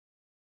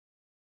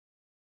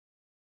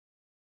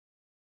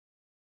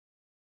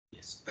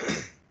Yes.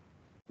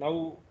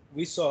 Now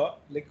we saw,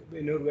 like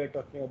whenever we are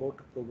talking about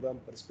program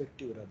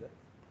perspective, rather,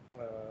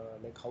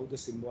 like how the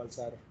symbols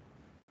are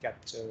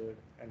captured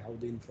and how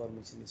the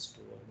information is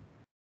stored,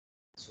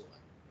 so on.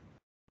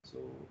 So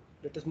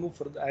let us move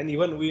further, and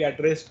even we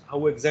addressed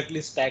how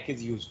exactly stack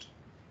is used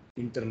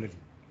internally,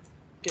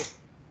 okay,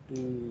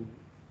 to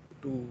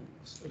to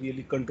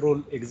really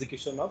control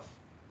execution of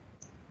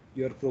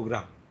your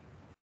program.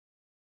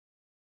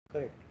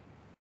 Correct.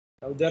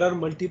 Now there are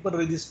multiple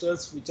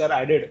registers which are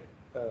added,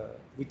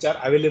 which are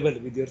available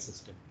with your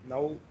system.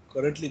 Now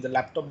currently the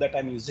laptop that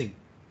I'm using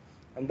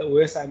and the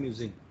OS I'm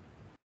using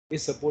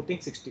is supporting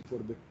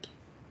 64-bit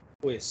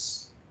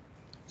OS.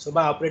 So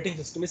my operating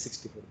system is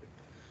 64-bit.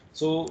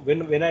 So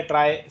when I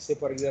try, say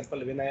for example,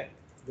 when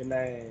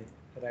I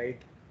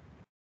write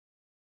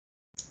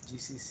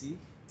GCC,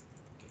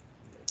 okay,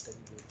 let us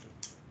go to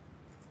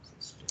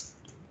system.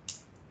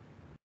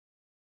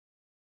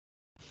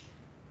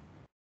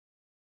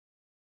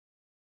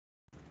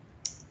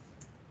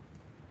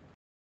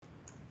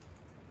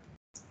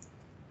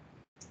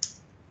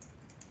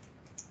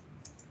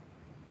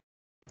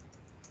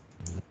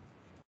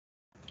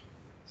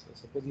 So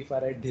suppose if I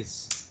write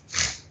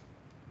this,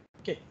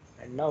 okay,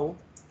 and now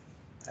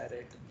I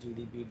write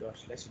gdb./dot.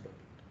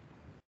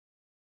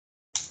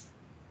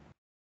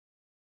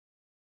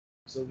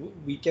 So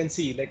we can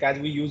see, like as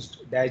we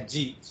used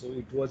 -g, so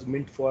it was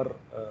meant for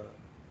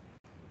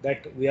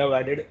that we have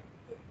added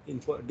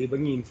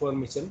debugging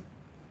information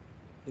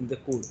in the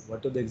code,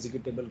 what are the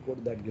executable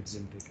code that gets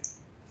generated.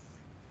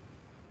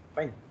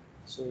 Fine.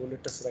 So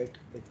let us write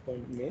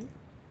breakpoint main,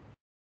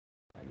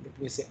 and let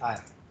me say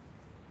R.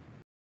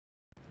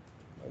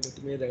 Now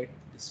let me write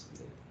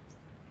display.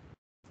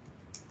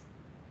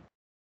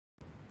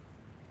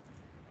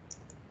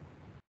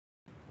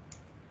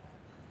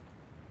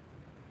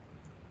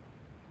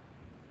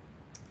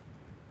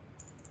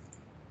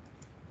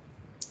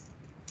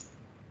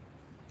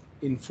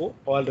 Info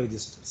all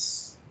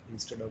registers.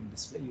 Instead of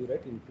display, you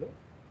write info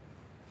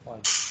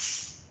all.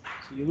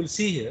 So you will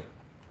see here,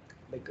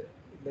 like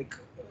like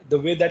the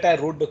way that I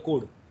wrote the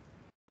code.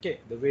 Okay,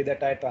 the way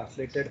that I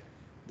translated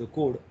the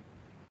code.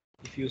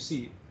 If you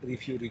see,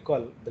 if you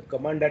recall, the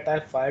command that I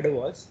fired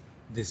was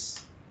this.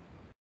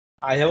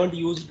 I haven't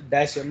used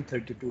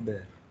 -m32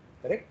 there,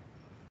 correct?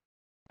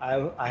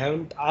 I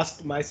haven't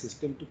asked my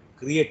system to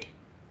create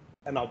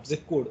an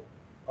object code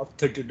of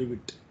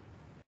 32-bit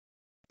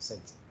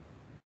size.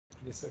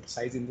 This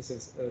size in the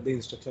sense the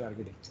instruction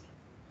architecture.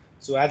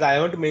 So as I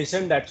haven't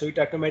mentioned that, so it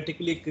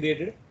automatically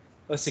created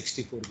a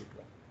 64-bit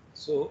one.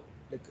 So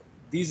like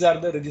these are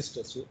the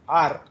registers. So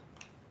R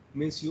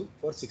means you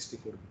for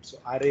 64-bit. So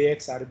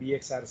RAX,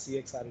 RBX,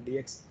 RCX,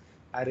 RDX,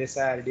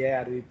 RSI, RDI,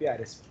 RVP,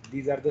 RSP.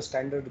 These are the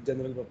standard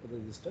general purpose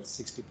registers,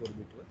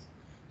 64-bit ones.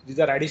 These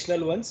are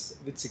additional ones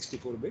with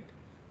 64-bit,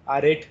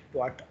 R8 to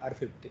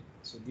R50.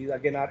 So these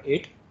again are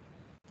 8.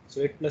 So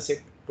 8 plus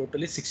 8,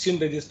 totally 16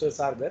 registers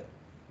are there,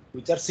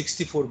 which are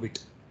 64-bit.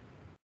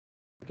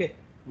 Okay,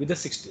 with a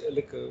 60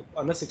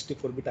 on a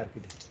 64-bit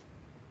architecture.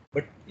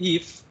 But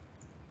if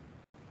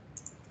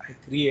I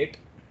create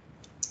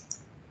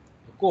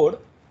a code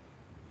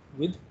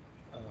with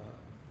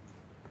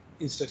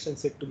instruction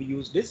set to be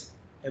used is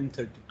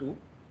M32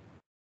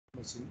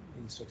 machine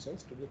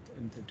instructions to be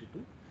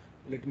M32.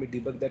 Let me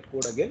debug that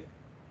code again.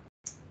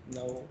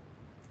 Now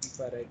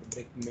if I write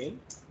break main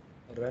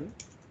run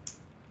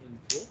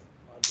info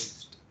or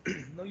register,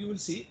 now you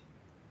will see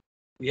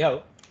we have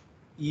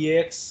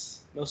EAX.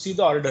 Now see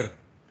the order: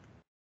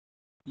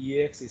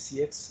 EAX,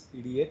 ECX,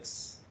 EDX,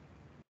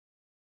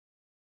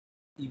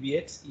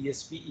 EBX,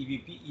 ESP,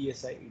 EVP,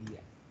 ESI,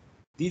 EDI.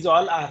 These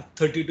all are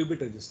 32-bit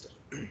registers.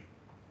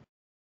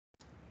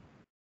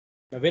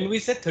 Now, when we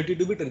say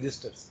 32-bit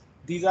registers,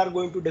 these are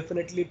going to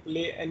definitely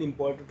play an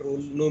important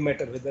role, no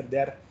matter whether they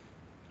are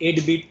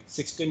 8-bit,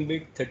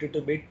 16-bit,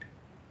 32-bit,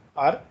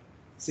 or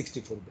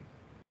 64-bit.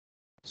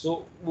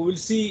 So we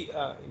will see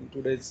in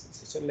today's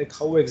session like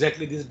how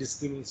exactly this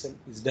discrimination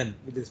is done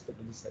with respect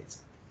to the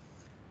size.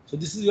 So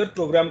this is your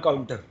program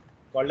counter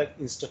called an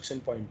instruction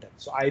pointer.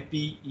 So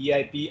IP,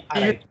 EIP,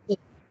 RIP.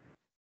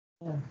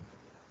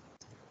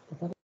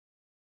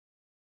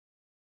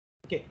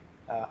 Okay,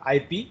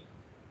 IP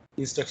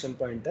instruction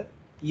pointer,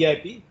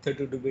 EIP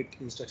 32-bit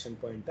instruction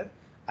pointer,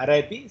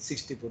 RIP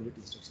 64-bit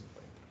instruction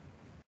pointer.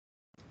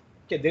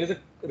 Okay, there is a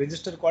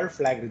register called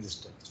flag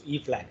register, so E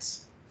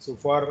flags. So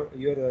for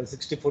your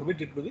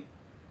 64-bit, it will be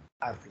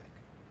R flag.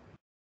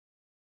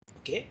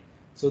 Okay,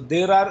 so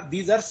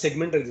these are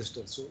segment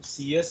registers. So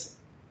CS,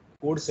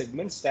 code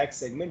segment, stack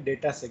segment,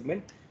 data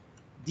segment.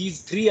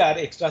 These three are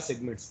extra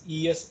segments: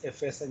 ES,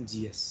 FS, and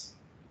GS.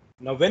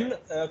 Now, when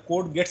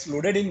code gets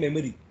loaded in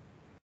memory,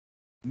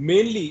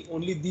 mainly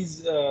only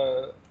these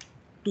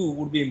two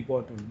would be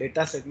important: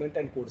 data segment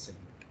and code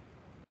segment.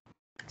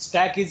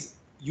 Stack is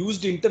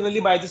used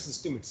internally by the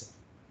system itself.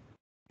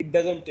 It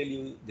doesn't tell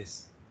you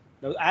this.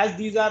 Now, as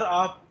these are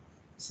of,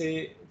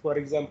 say, for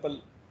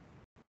example,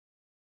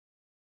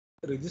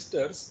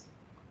 registers,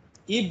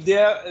 if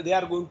they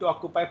are going to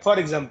occupy, for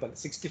example,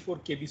 64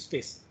 KB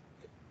space,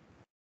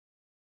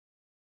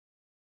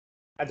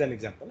 as an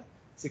example,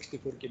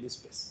 64 KB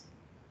space.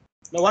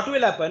 Now what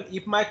will happen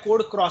if my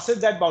code crosses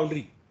that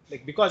boundary?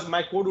 Like, because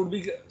my code would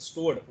be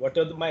stored,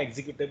 whatever my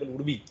executable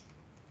would be,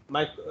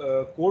 my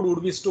code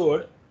would be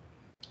stored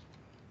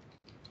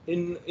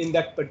in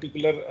that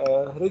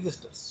particular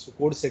register. So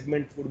code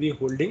segment would be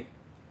holding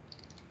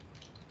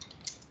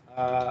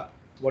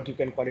what you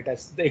can call it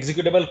as the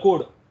executable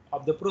code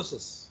of the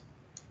process.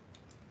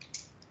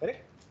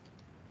 Correct?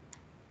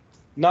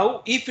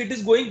 Now, if it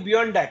is going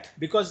beyond that,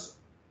 because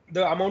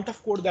the amount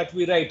of code that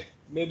we write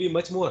may be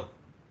much more.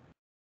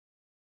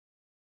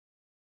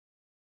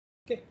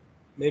 Okay,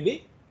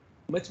 maybe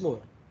much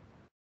more.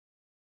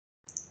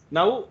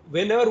 Now,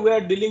 whenever we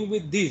are dealing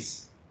with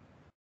these,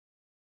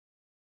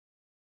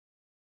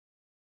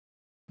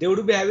 they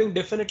would be having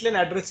definitely an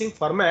addressing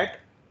format,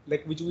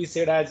 like which we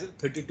said as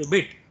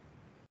 32-bit.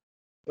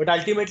 But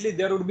ultimately,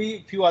 there would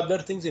be few other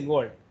things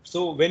involved.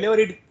 So whenever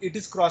it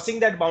is crossing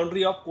that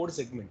boundary of code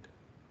segment,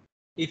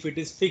 if it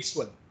is fixed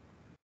one,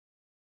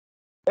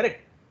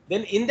 correct?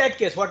 Then in that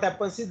case, what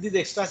happens is these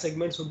extra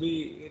segments would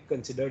be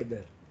considered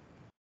there.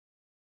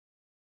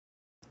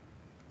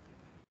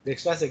 The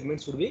extra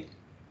segments would be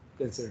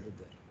considered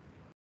there.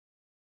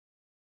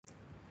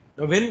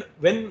 Now,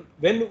 when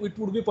it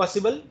would be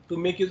possible to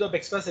make use of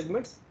extra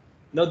segments?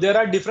 Now there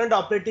are different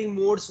operating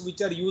modes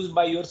which are used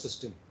by your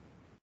system,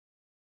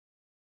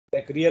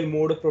 like real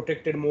mode,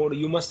 protected mode.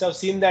 You must have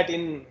seen that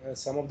in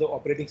some of the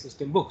operating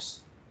system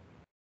books.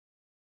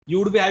 You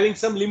would be having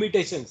some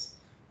limitations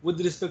with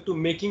respect to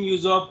making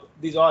use of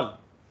these all.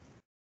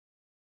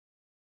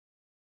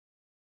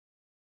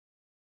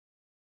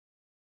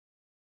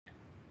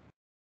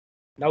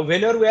 Now,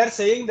 whenever we are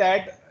saying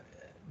that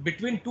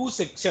between two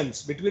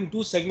sections, between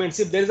two segments,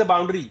 if there is a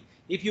boundary,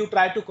 if you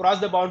try to cross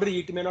the boundary,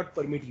 it may not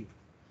permit you.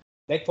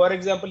 Like, for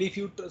example, if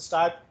you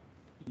start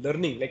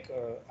learning, like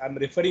I'm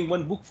referring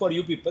one book for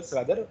you people,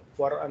 rather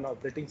for an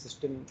operating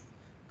system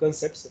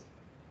concepts.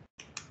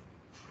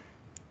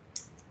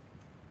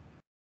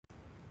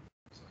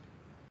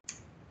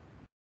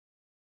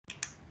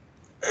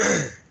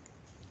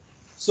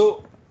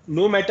 So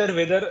no matter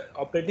whether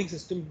operating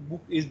system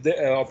book is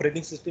the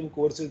operating system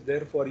course is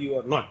there for you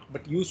or not,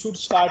 but you should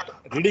start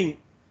reading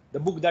the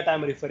book that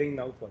I'm referring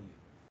now for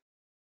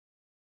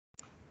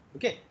you.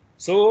 Okay,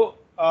 so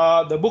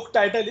the book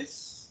title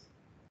is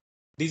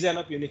Design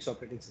of Unix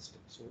Operating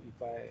System. So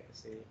if I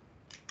say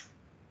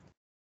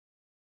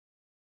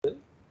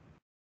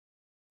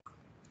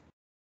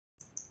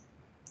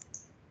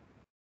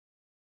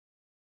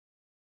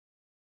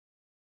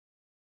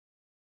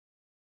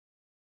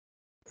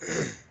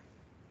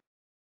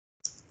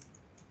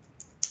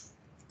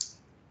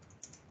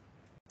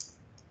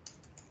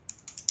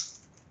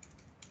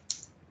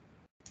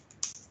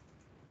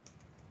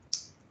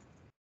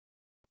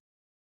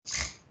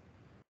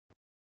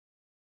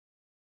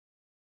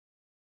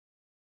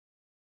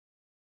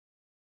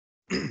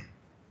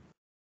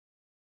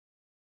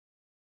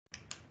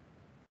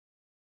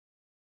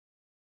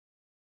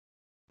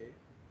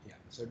yeah,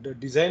 so the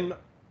Design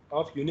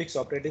of Unix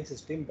Operating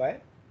System by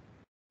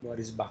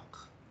Maurice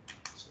Bach.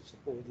 So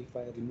suppose if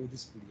I remove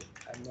this PDF,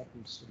 I'm not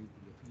interested in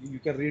PDF. You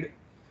can read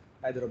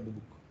either of the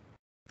book.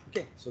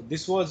 Okay, so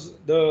this was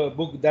the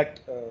book that,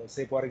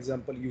 say for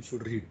example, you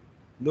should read,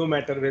 no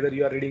matter whether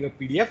you are reading a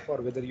PDF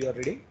or whether you are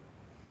reading,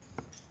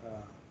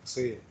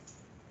 say,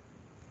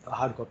 a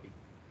hard copy.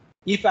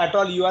 If at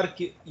all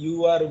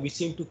you are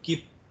wishing to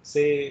keep,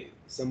 say,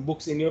 some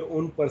books in your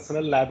own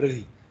personal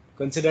library,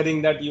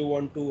 considering that you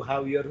want to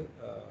have your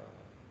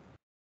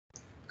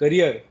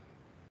career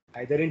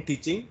either in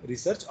teaching,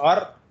 research,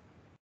 or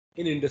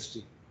in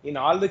industry. In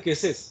all the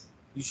cases,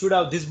 you should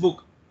have this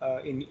book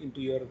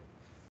into your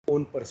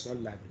own personal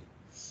library.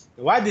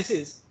 Why this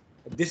is?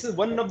 This is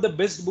one of the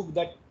best book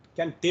that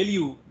can tell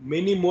you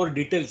many more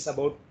details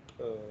about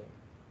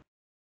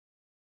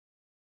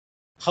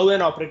how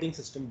an operating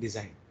system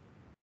designed.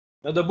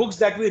 Now, the books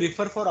that we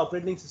refer for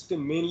operating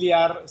system mainly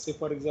are, say,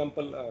 for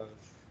example,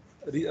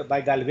 by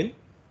Galvin,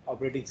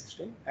 operating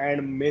system,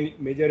 and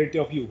majority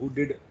of you who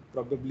did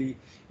probably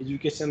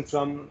education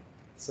from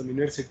some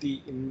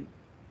university in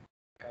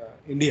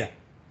India.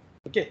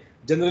 Okay,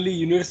 generally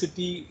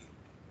university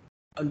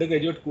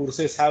undergraduate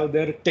courses have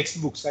their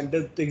textbooks, and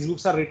the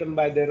textbooks are written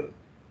by their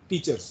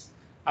teachers.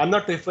 I'm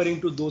not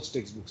referring to those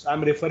textbooks.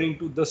 I'm referring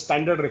to the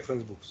standard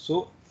reference books.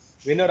 So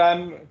whenever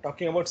I'm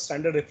talking about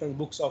standard reference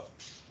books of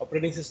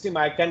operating system,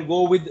 I can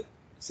go with,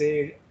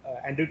 say,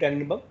 Andrew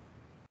Tannenbaum,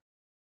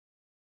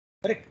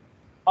 correct?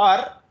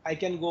 Or I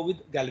can go with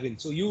Galvin.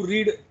 So you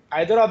read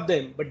either of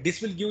them, but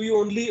this will give you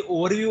only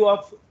overview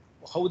of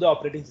how the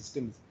operating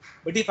system is.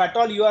 But if at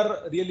all you are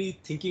really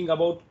thinking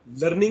about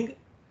learning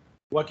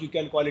what you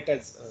can call it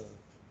as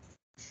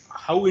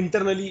how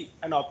internally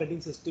an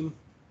operating system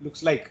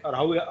looks like, or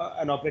how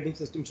an operating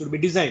system should be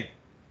designed,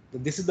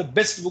 this is the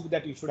best book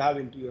that you should have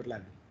into your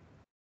library,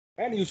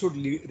 and you should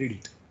read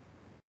it.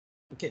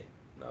 Okay,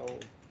 now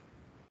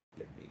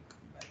let me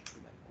come back to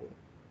my code.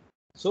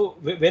 So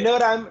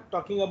whenever I'm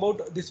talking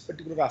about these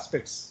particular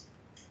aspects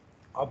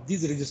of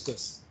these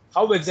registers,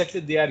 how exactly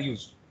they are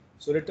used.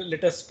 So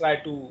let us try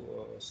to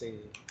say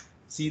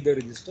see the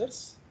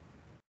registers.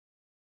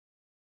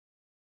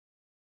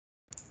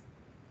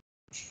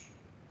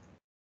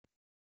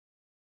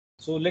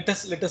 So let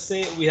us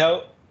say we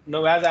have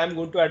now, as I am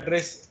going to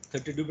address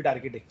 32-bit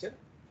architecture.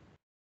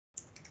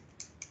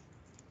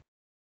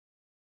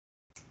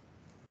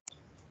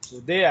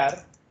 So they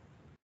are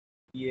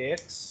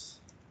EAX.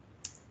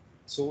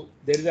 So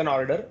there is an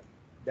order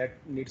that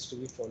needs to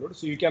be followed.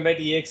 So you can write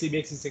EAX,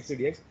 EBX, ECX,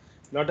 EDX,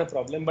 not a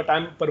problem. But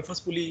I'm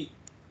purposefully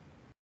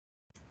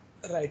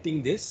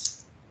writing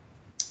this.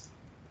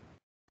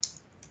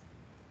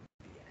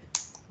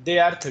 They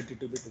are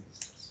 32-bit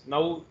registers.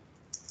 Now,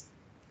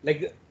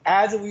 like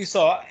as we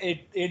saw,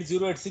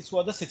 8086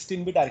 was a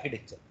 16-bit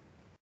architecture.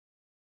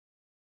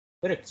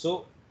 Correct.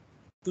 So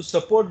to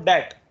support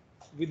that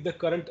with the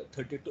current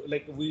 32,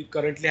 like we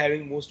currently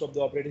having most of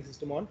the operating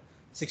system on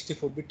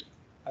 64-bit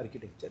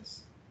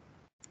architectures.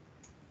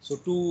 So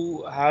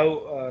to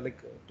have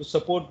to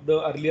support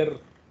the earlier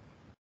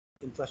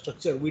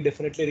infrastructure, we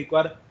definitely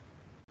require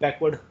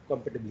backward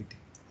compatibility.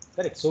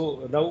 Correct.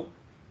 So now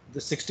the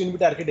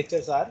 16-bit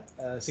architectures are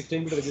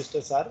 16-bit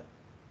registers are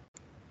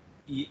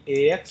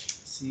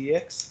AX,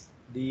 CX,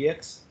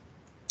 DX,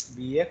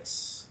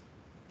 BX,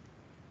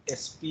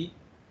 SP,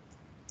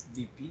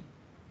 BP,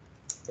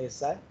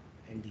 SI,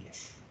 and DI.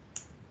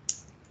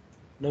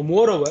 Now,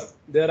 moreover,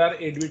 there are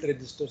 8-bit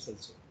registers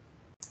also,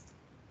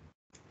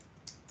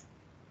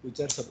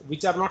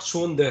 which are not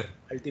shown there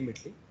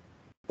ultimately,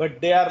 but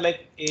they are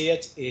like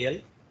AH, AL,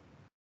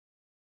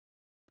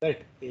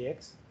 right?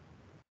 AX.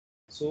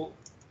 So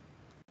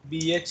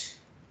BH,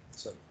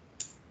 sorry,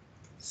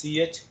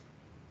 CH,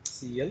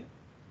 CL,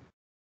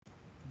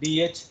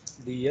 DH,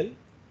 DL,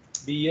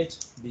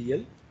 BH,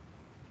 BL.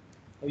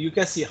 Now you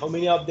can see how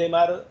many of them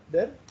are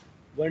there.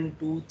 1,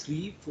 2,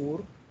 3,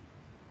 4,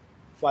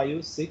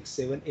 5, 6,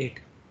 7, 8.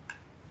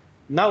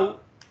 Now,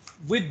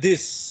 with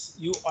this,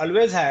 you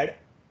always had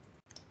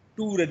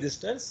two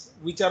registers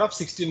which are of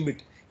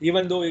 16-bit,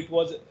 even though it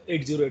was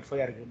 8085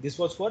 architecture. This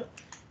was for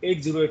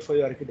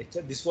 8085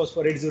 architecture. This was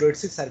for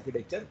 8086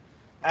 architecture,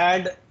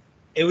 and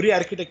every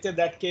architecture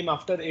that came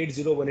after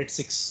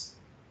 80186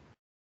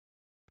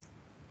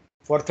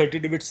 for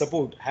 32-bit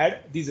support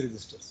had these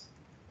registers.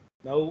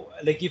 Now,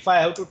 like if I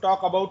have to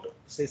talk about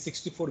say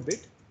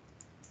 64-bit,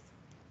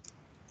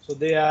 so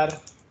they are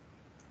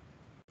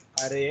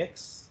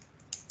RAX,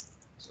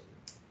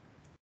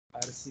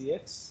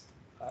 RCX,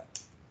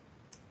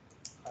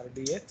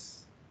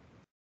 RDX,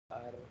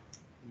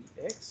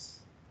 REX,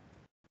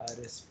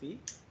 RSP,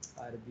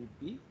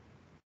 RBP,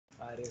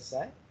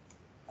 RSI,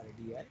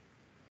 RDI,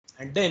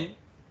 and then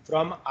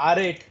from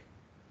R8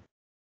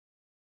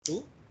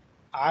 to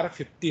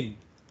R15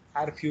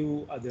 are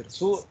few others.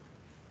 So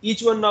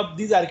each one of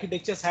these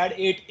architectures had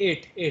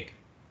 8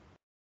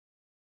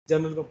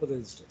 general purpose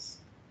registers,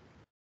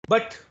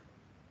 but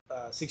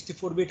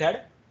 64-bit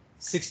had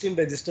 16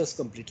 registers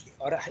completely,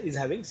 or is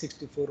having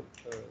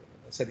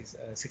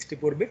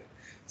 64-bit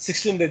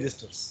 16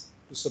 registers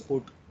to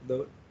support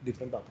the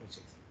different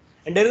operations.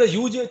 And there is a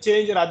huge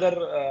change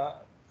rather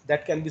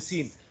that can be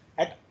seen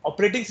at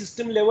operating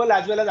system level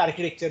as well as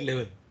architecture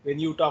level when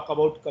you talk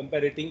about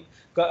comparing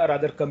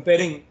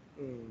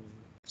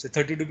say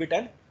 32-bit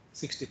and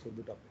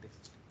 64-bit operating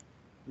system.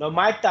 Now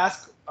my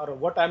task, or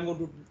what I'm going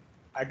to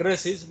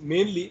address, is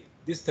mainly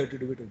these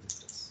 32-bit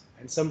registers,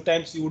 and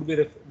sometimes we will be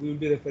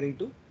referring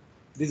to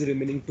these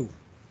remaining two.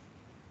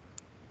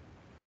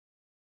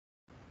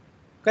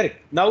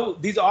 Correct. Now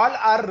these all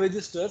are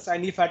registers,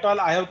 and if at all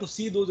I have to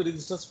see those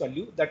registers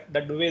value, that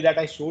the way that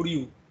I showed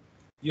you,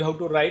 you have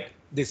to write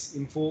this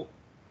info.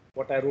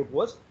 What I wrote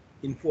was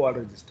info all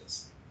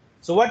registers.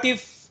 So what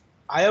if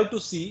I have to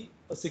see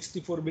a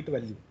 64-bit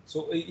value?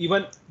 So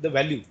even the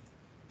value.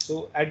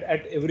 So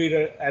at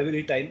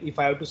every time, if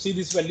I have to see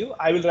this value,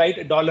 I will write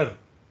 $,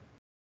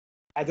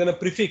 as a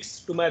prefix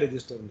to my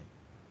register name.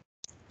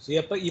 So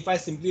if I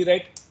simply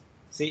write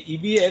say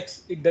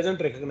EBX, it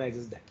doesn't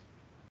recognize that.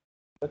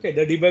 Okay,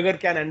 the debugger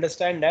can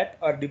understand that,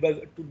 or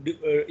debug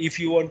if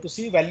you want to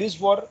see values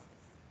for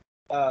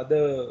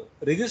the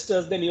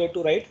registers, then you have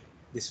to write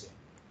this way.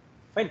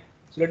 Fine.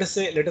 So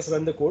let us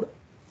run the code.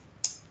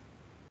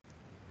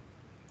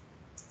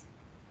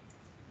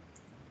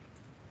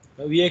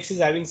 Now EX is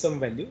having some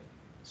value.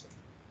 So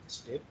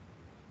step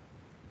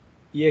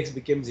EX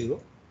became 0.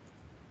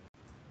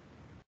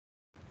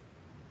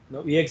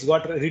 Now EX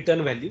got a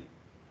return value.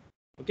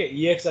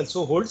 Okay, EX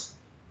also holds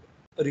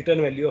a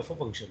return value of a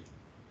function.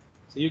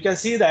 So you can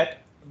see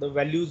that the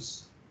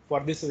values for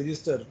this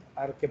register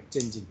are kept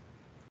changing.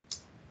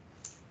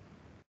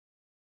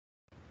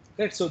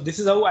 Right, so this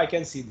is how I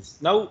can see this.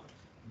 Now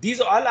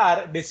these all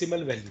are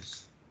decimal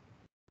values.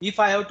 If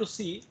I have to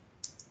see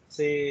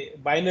say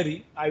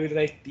binary, I will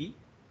write T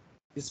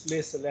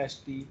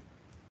display/T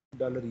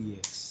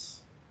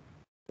 $EX.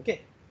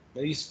 Okay,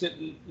 now you still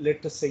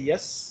let us say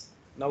yes.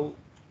 Now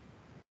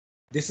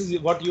this is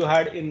what you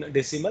had in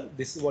decimal,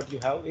 this is what you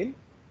have in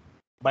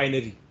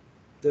binary,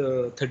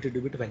 the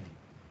 32-bit value.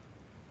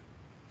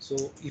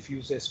 So if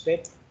you say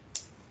step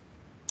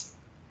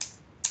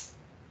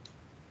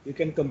you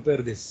can compare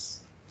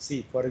this.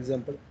 See, for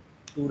example,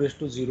 2 raised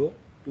to 0,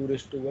 2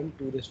 raised to 1,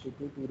 2 raised to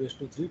 2, 2 raised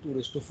to 3, 2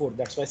 raised to 4.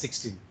 That's why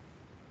 16.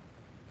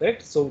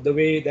 Correct? So the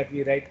way that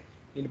we write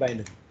in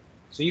binary.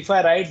 So if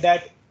I write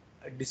that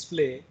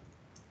display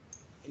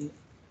in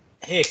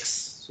hex,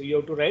 so you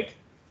have to write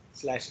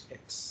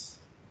 /x.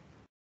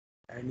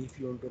 And if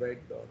you want to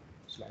write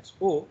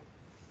 /o,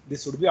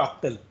 this would be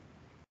octal.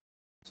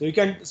 So you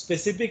can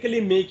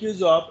specifically make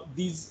use of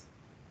these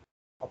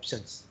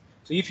options.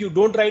 So if you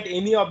don't write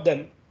any of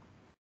them,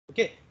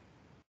 okay,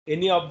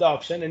 any of the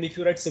option, and if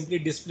you write simply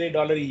display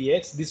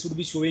 $ex, this would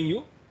be showing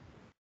you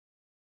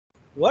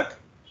what?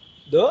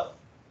 The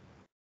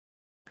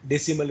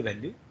decimal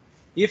value.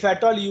 If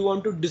at all you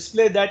want to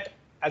display that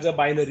as a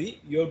binary,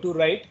 you have to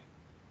write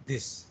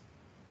this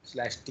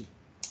 /t.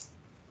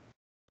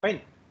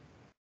 Fine.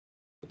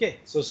 Okay,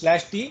 so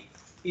 /t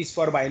is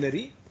for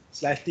binary,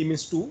 /t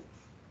means 2,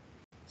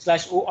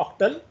 /o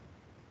octal,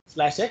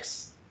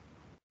 /x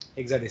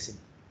hexadecimal.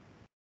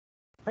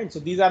 Fine. So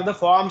these are the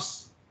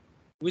forms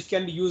which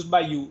can be used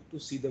by you to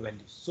see the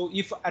values. So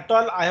if at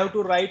all I have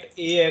to write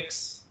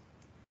ax,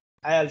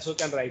 I also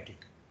can write it.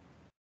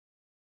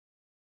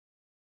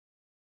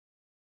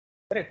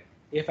 Correct.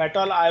 If at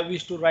all I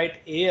wish to write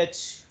ah,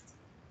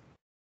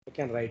 I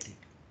can write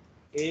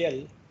it.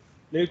 Al.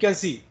 Now you can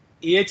see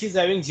ah is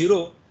having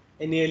 0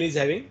 and al is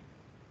having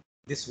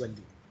this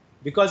value,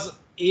 because ah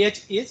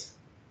is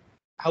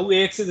how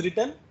ax is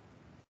written.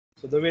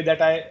 So the way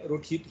that I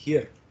wrote it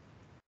here,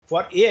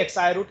 for ax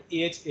I wrote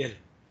ahl.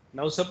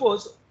 Now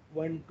suppose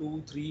 1,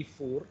 2, 3,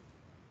 4,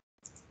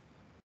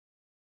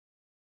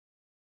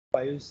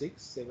 5,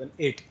 6, 7,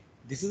 8.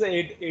 This is a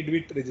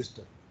 8-bit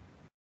register.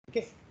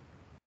 Okay.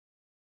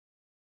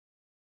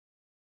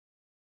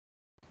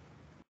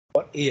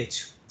 For ah,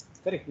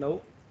 correct.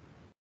 Now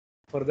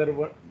further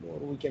one more,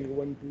 we can go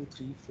 1, 2,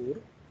 3, 4,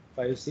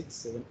 5, 6,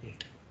 7,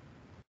 8.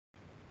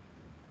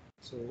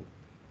 So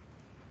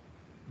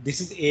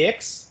this is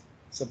ax.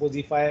 Suppose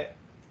if I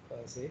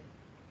say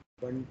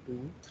 1,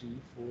 2, 3,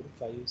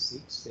 4, 5,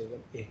 6,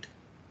 7, 8.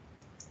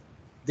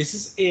 This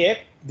is ax.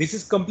 This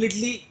is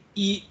completely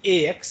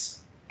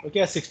eax. Okay,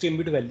 a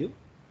 16-bit value.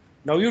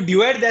 Now you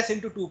divide this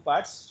into two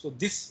parts. So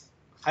this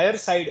higher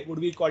side would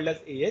be called as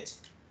ah.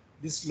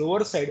 This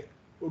lower side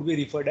would be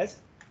referred as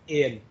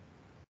al.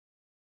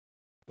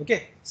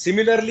 Okay.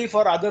 Similarly,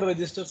 for other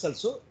registers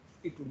also,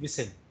 it would be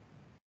same.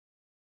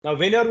 Now,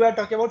 whenever we are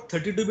talking about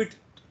 32-bit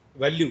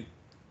value,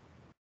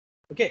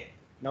 okay.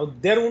 Now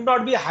there would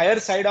not be higher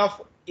side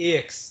of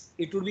ax.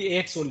 It would be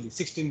ax only,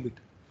 16-bit.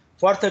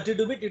 For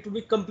 32-bit, it would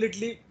be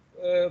completely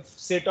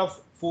set of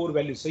 4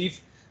 values. So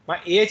if my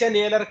ah and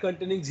al are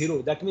containing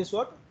 0, that means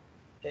what?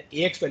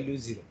 Ax value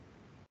is 0.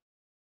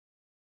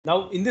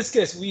 Now in this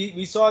case,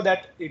 we saw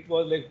that it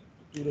was like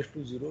 2 raised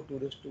to 0, 2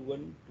 raised to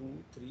 1,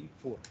 2, 3,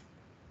 4.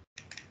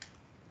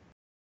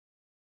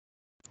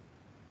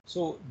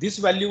 So this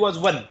value was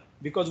 1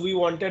 because we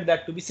wanted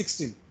that to be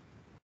 16.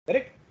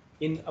 Correct?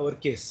 In our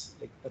case,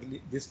 like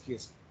early this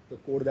case, the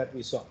code that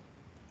we saw.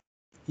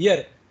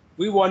 Here,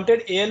 we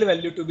wanted al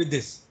value to be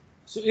this.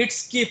 So it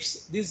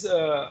skips these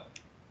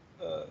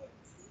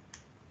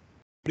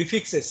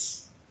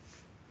prefixes.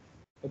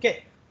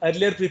 Okay,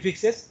 earlier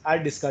prefixes are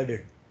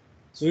discarded.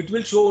 So it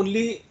will show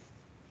only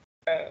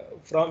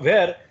from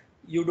where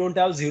you don't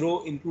have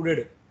 0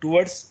 included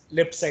towards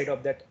left side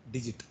of that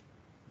digit,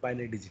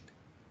 binary digit.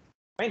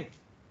 Fine.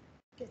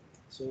 Okay.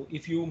 So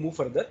if you move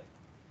further,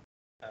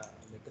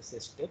 let us say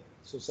step.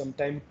 So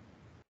sometime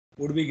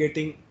would be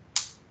getting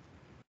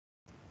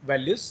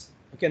values.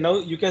 Okay, now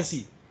you can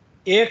see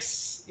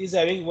ax is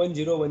having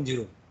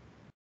 1010,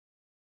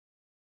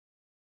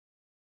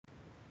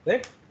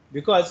 right?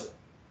 Because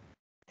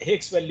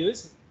hex value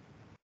is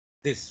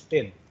this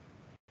 10.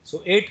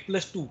 So 8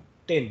 plus 2,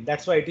 10.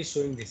 That's why it is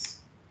showing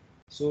this.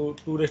 So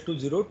 2 raised to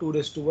 0, 2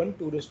 raised to 1,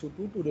 2 raised to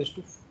 2, 2 raised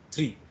to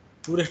 3.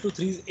 2 raised to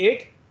 3 is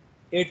 8.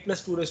 8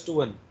 plus 2 raised to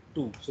 1,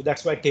 2. So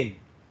that's why 10.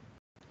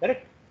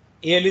 Correct?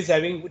 AL is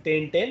having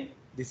 10, 10.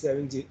 This is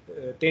having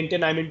 10,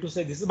 10. I mean to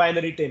say this is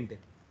binary 10, 10.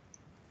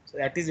 So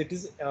that is, it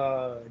is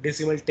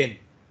decimal 10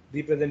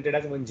 represented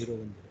as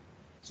 1010.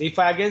 So if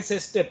I again say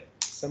step,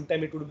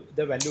 sometime it would,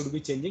 the value would be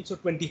changing. So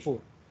 24.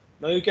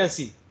 Now you can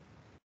see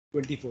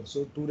 24.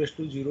 So 2 raised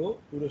to 0,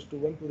 2 raised to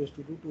 1, 2 raised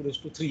to 2, 2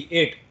 raised to 3,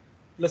 8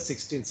 plus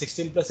 16.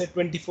 16 plus 8,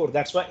 24.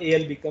 That's why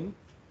AL become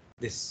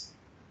this.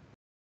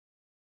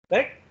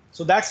 Right?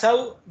 So that's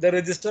how the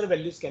register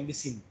values can be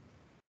seen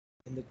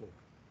in the code.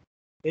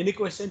 Any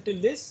question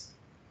till this?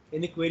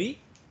 Any query?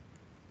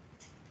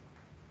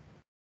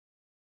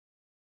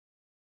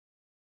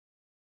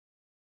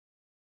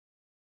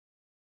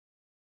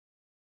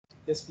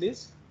 Yes,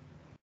 please.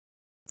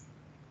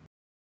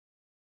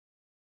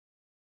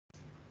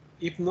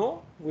 If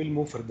no, we'll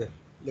move further.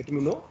 Let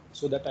me know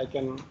so that I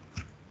can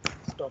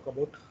talk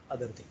about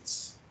other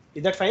things.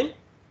 Is that fine?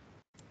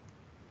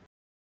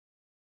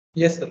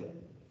 Yes, sir.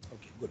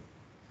 Okay, good.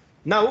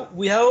 Now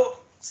we have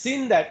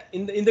seen that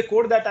in the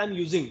code that I'm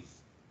using,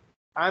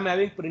 I'm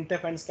having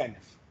printf and scanf.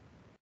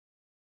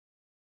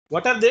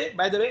 What are they,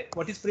 by the way?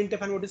 What is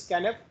printf and what is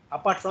scanf?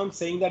 Apart from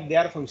saying that they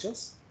are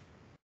functions,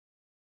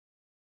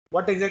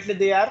 what exactly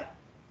they are?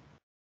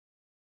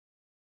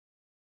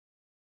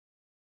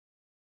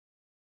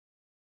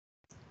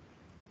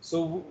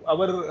 So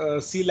our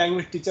C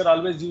language teacher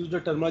always used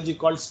a terminology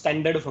called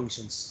standard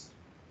functions,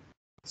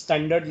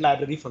 standard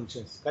library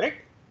functions,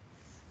 correct?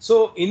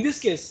 So in this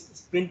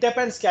case, printf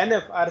and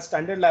scanf are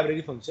standard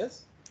library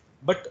functions.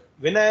 But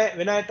when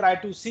I try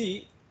to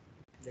see,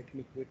 let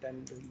me quit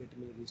and let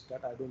me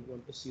restart. I don't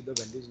want to see the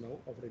values now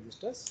of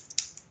registers.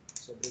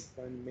 So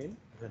breakpoint main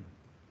run.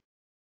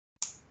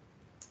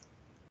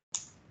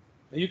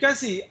 Now you can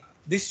see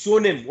this show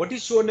name. What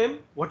is show name?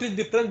 What is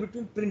difference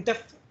between printf,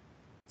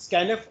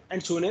 scanf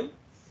and show name?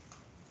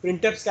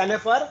 Printf,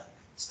 scanf are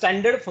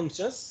standard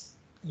functions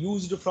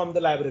used from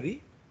the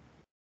library,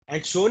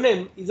 and show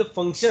name is a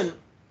function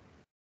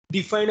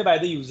defined by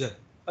the user,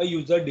 a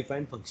user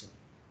defined function.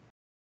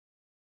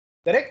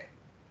 Correct?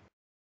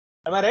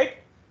 Am I right?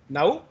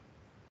 Now,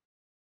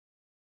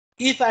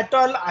 if at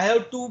all I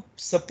have to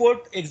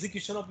support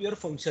execution of your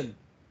function,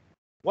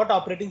 what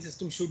operating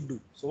system should do?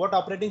 So what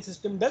operating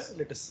system does?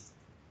 Let us see.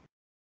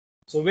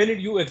 So when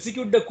you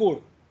execute the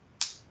code,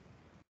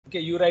 okay,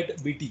 you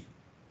write BT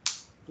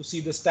to see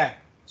the stack.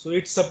 So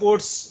it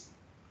supports,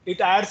 it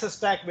adds a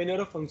stack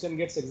whenever a function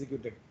gets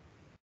executed.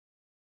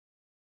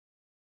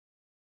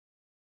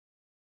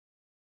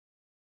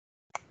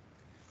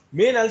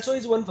 Main also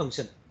is one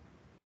function.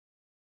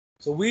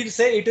 So we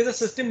say it is a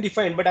system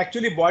defined, but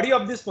actually body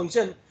of this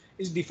function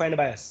is defined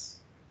by us.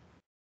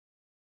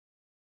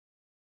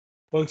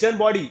 Function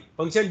body,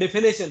 function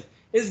definition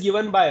is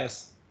given by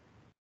us.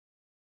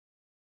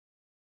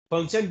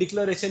 Function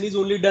declaration is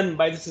only done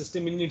by the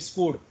system in its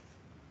code.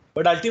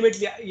 But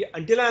ultimately,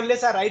 until and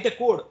unless I write a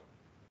code,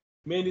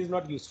 main is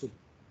not useful.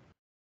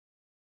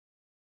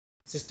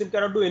 System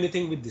cannot do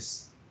anything with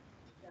this.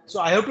 So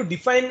I have to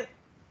define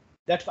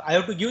that, I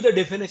have to give the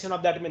definition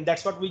of that main.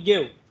 That's what we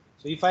gave.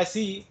 So if I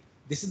see,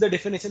 this is the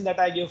definition that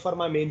I gave for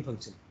my main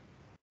function.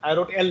 I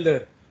wrote L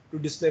there to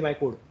display my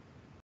code.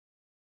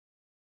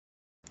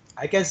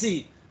 I can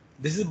see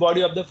this is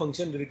body of the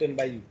function written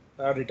by you,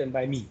 or written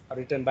by me, or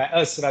written by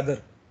us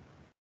rather.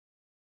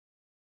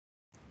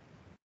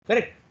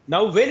 Correct.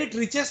 Now when it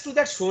reaches to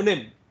that show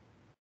name,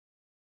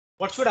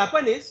 what should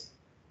happen is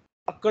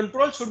a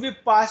control should be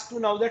passed to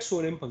now that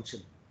show name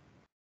function.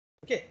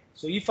 Okay.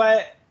 So if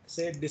I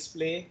say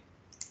display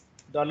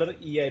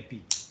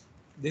 $EIP,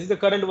 this is the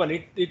current one.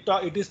 It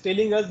is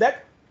telling us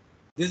that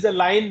this is the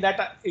line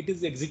that it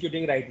is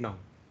executing right now.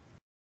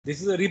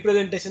 This is a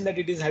representation that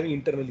it is having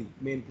internally,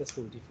 main plus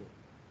 24.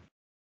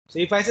 So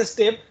if I say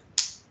step,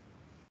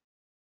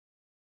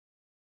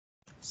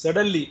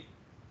 suddenly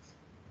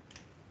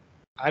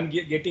I'm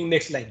getting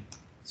next line.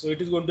 So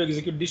it is going to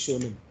execute this show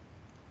name.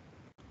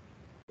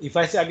 If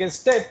I say again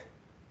step,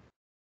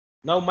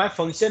 now my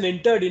function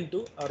entered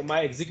into, or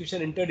my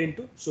execution entered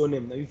into show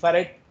name. Now if I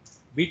write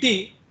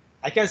BT,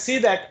 I can see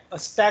that a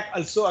stack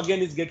also again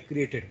is get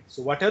created.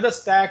 So whatever the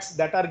stacks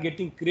that are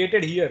getting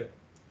created here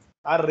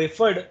are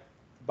referred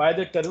by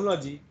the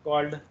terminology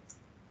called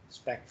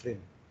stack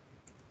frame.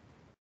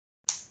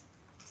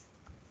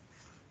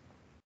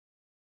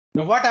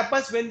 Now what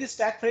happens when this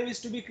stack frame is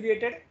to be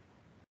created?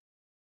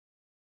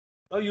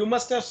 Now you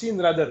must have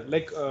seen rather,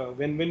 like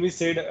when we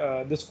said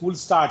the school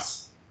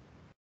starts,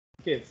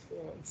 okay,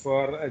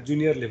 for a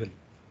junior level,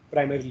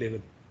 primary level.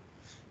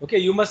 Okay,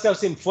 you must have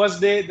seen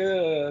first day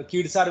the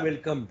kids are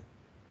welcomed.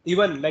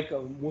 Even like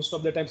most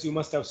of the times you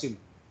must have seen.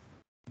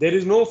 There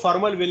is no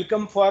formal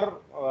welcome for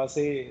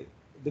say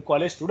the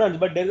college students,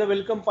 but there is a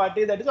welcome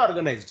party that is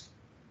organized.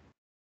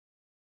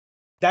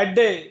 That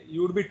day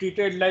you would be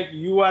treated like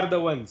you are the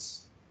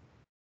ones,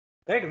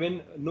 right?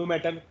 When no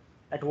matter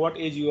at what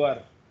age you are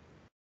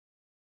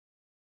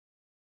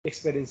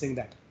experiencing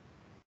that.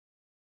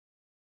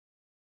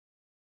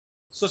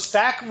 So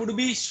stack would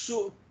be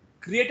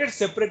created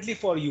separately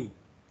for you,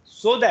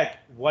 so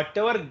that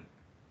whatever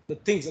the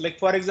things, like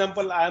for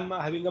example, I am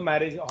having a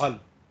marriage hall.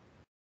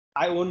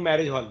 I own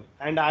marriage hall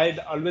and I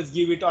always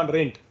give it on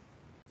rent.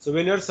 So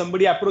whenever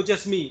somebody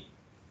approaches me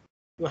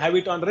to have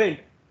it on rent,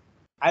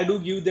 I do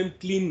give them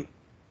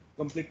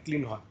complete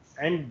clean hall.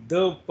 And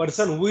the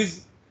person who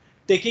is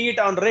taking it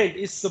on rent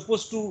is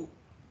supposed to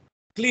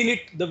clean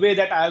it the way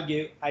that I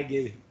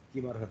gave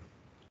him or her.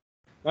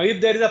 Now,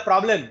 if there is a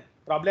problem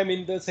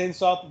in the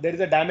sense of there is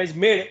a damage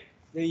made,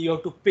 then you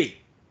have to pay.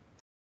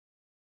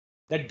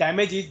 That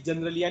damage is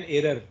generally an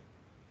error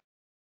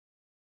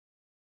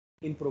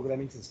in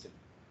programming system.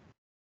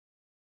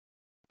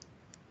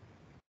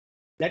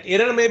 That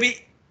error may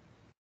be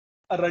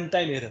a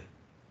runtime error.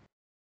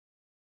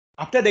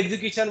 After the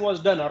execution was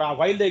done or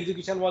while the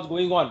execution was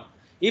going on,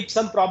 if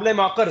some problem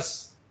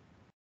occurs,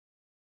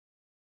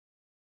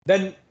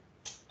 then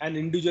an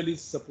individual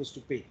is supposed to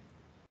pay.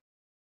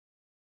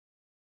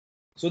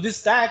 So this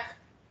stack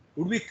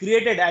would be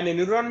created, an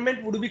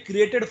environment would be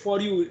created for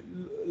you.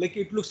 Like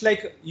it looks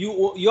like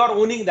you are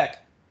owning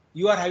that.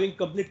 You are having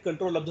complete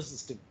control of the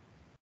system.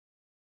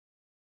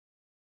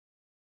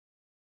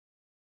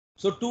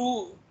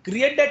 So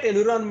create that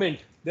environment,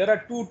 there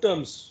are two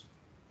terms.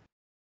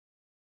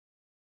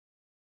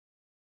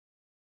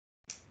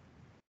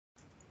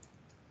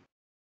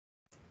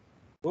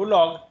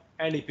 Prolog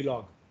and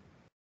epilogue.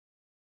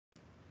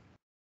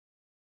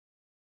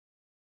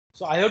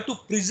 So I have to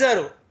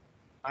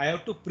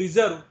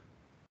preserve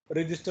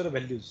register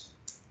values.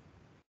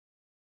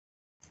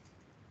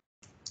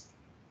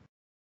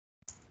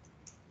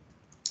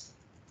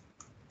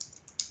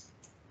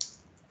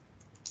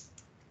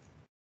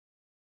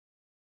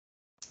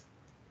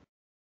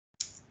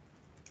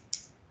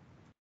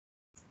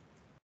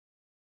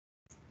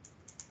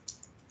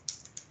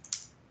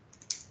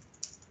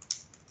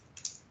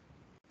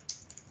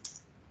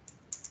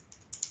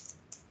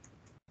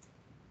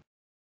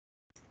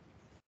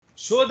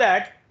 So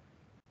that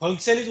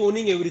function is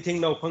owning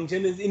everything now.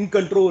 Function is in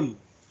control.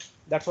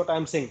 That's what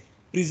I'm saying.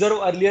 Preserve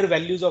earlier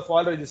values of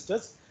all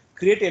registers.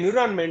 Create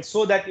environment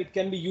so that it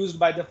can be used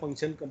by the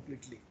function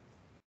completely.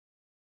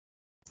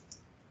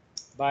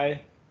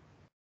 By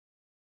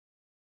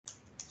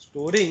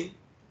storing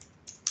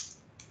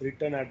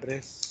return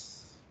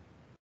address.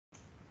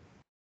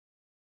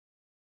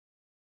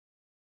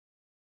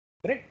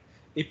 Correct?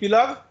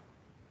 Epilogue.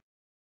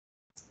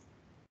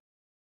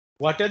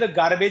 Whatever the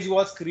garbage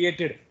was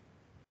created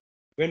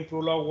when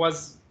prolog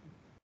was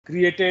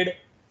created,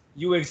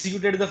 you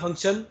executed the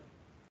function,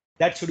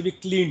 that should be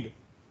cleaned.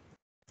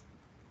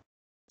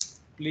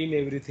 Clean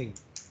everything.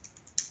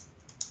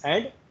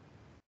 And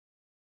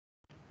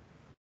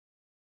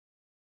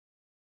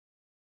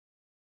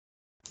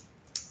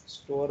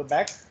store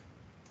back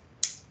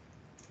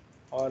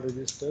all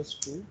registers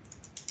to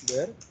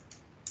their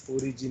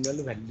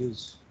original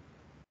values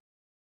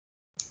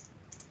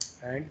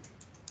and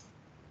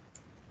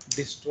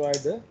destroy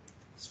the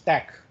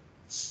stack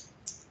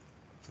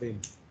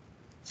frame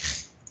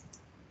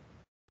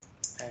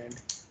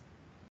and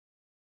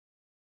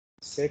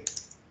set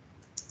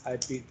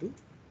IP to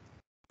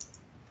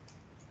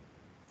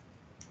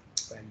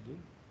value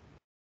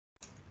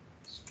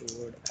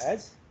stored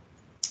as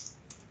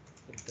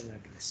return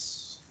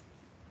address.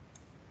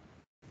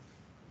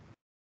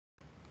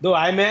 Though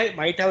I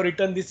might have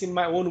written this in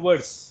my own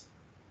words,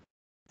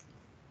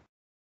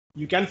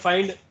 you can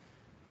find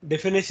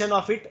definition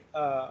of it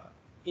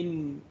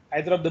in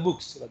either of the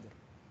books rather.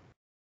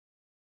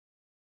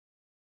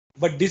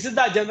 But this is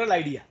the general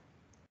idea.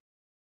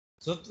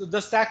 So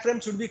the stack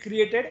frame should be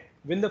created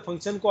when the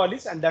function call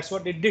is, and that's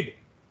what it did.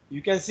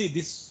 You can see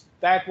this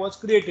stack was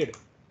created.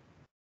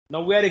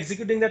 Now we are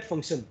executing that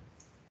function.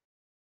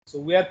 So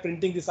we are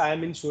printing this I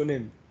am in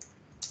shonen.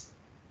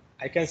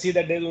 I can see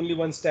that there is only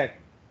one stack.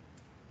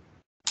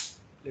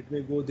 Let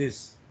me go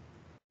this.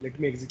 Let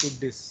me execute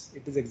this.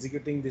 It is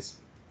executing this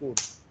code.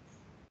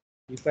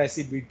 If I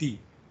see BT,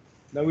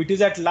 now it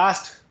is at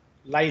last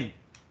line.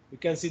 You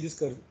can see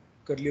this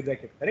curly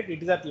bracket, correct?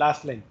 It is at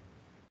last line.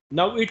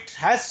 Now it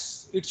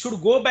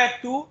should go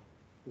back to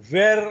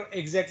where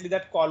exactly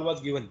that call was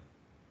given,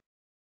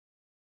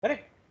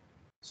 correct?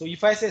 So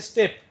if I say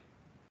step,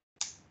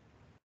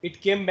 it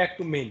came back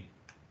to main.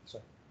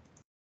 Sorry,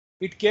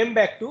 it came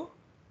back to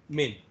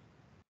main.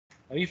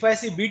 Now if I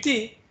say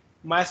BT,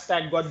 my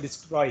stack got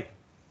destroyed.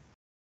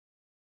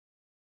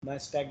 My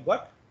stack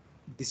got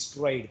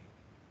destroyed.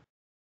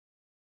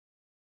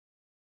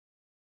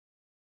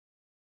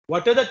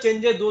 What are the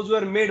changes? Those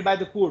were made by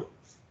the code.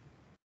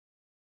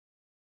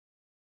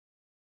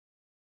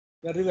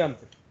 Were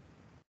revamped.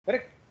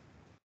 Correct?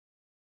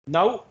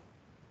 Now,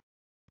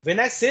 when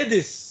I say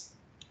this,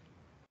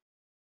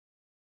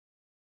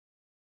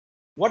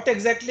 what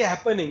exactly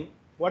happening?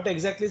 What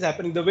exactly is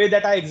happening? The way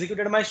that I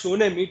executed my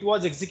shonem, it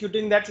was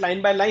executing that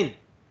line by line.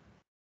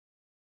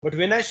 But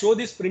when I show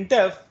this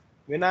printf,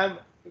 when I'm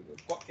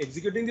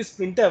executing this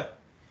printf,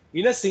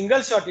 in a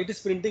single shot, it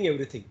is printing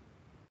everything.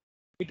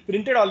 It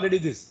printed already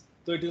this,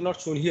 so it is not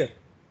shown here.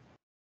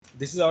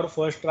 This is our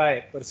first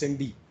try,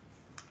 %d.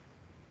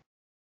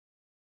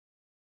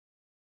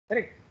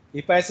 Correct?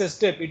 If I say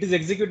step, it is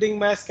executing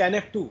my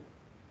scanf2.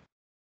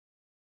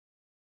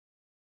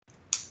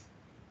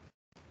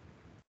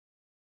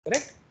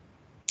 Correct?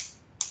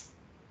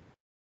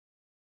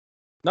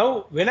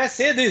 Now, when I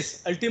say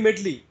this,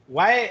 ultimately,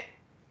 why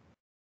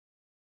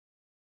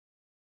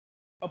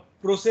a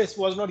process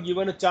was not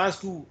given a chance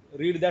to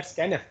read that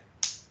scanf?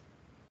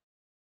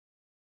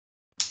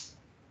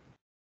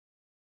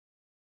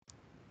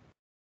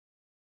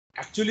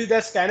 Actually, the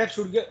scanf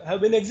should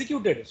have been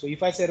executed. So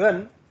if I say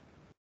run,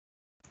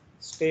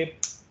 step,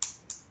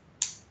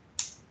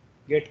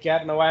 get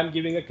char, now I am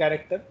giving a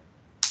character.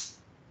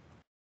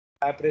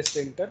 I press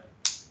enter.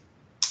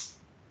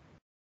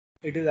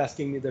 It is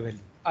asking me the value.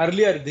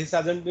 Earlier, this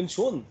hasn't been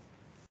shown.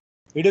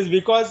 It is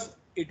because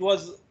it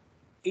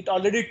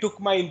already took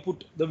my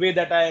input the way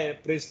that I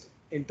pressed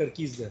enter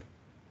keys there.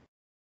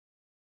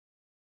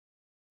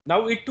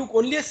 Now it took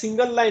only a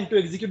single line to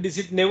execute this.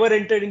 It never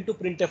entered into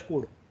printf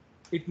code.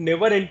 It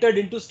never entered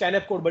into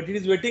scanf code, but it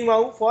is waiting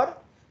now for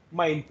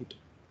my input.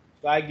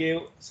 So I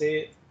gave,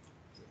 say,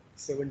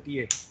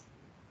 78.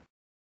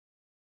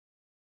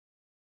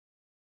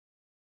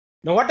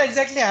 Now what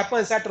exactly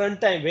happens at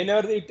runtime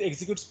whenever it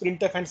executes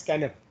printf and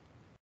scanf,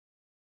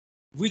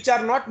 which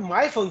are not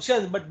my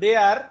functions, but they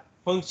are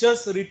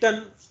functions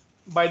written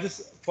by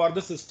this for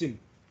the system.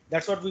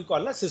 That's what we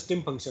call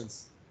system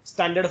functions,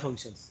 standard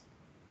functions.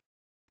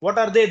 What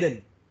are they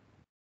then?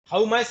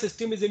 How my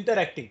system is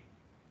interacting.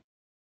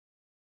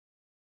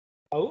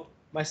 How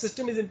my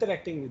system is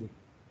interacting with it.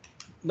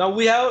 Now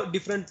we have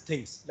different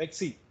things. Like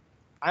see,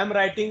 I am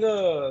writing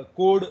a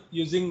code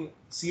using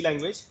C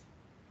language.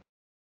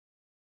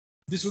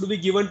 This would be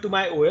given to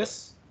my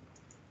OS,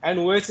 and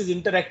OS is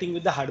interacting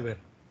with the hardware,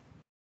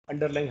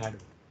 underlying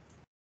hardware,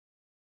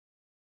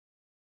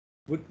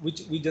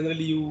 which we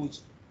generally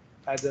use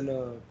as an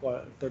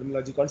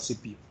terminology called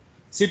CPU.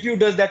 CPU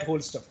does that whole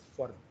stuff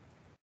for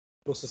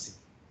processing.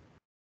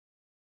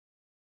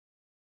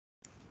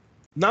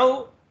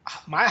 Now,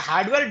 my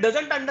hardware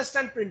doesn't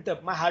understand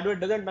printf. My hardware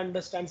doesn't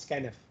understand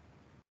scanf.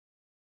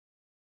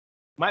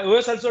 My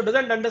OS also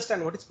doesn't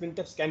understand what is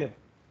printf, scanf.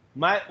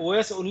 My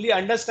OS only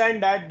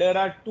understand that there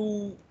are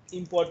two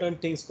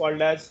important things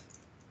called as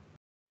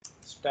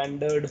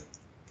standard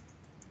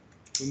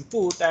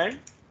input and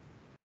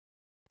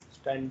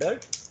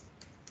standard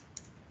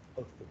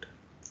output.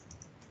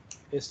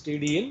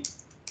 STD in,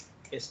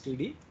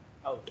 STD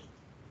out.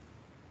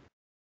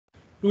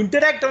 To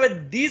interact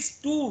with these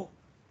two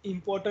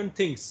important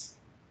things,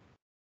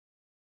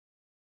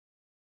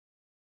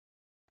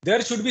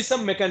 there should be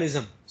some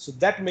mechanism. So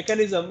that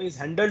mechanism is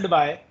handled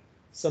by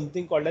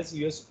something called as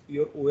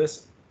your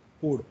OS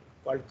code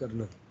called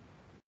kernel.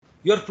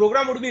 Your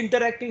program would be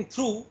interacting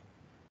through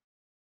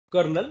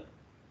kernel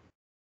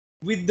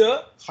with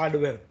the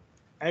hardware.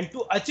 And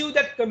to achieve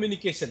that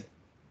communication,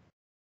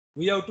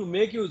 we have to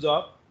make use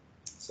of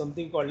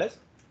something called as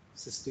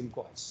system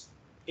calls.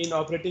 In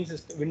operating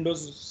system,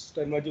 Windows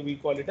terminology, we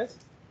call it as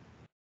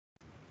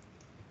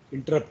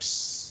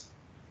interrupts.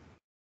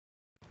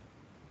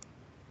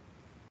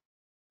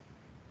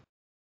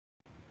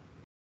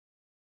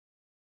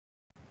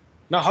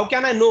 Now, how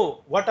can I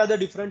know what are the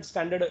different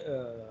standard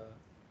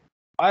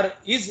or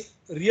is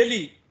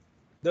really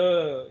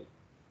the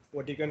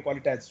what you can call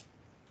it as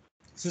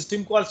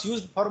system calls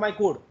used for my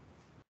code?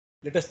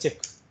 Let us check.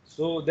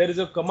 So there is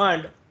a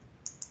command,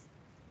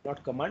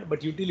 not command,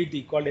 but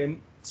utility called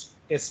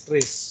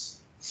strace.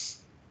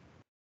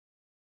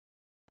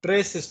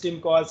 Trace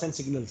system calls and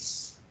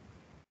signals.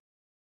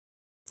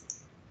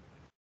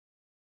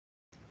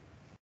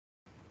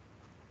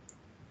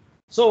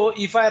 So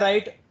if I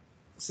write,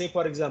 say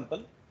for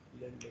example,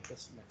 let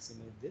us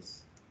maximize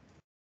this.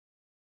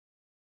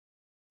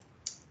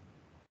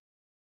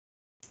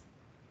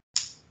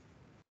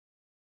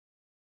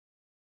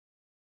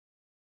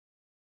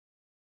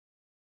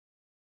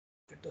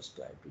 Let us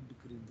try to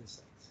decrease the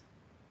size.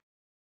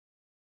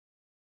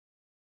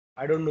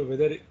 I don't know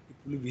whether it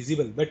will be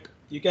visible, but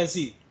you can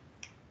see.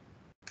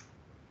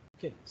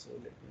 Okay, so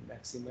let me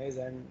maximize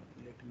and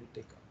let me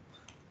take up.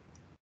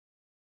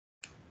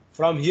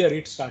 From here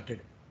it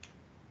started.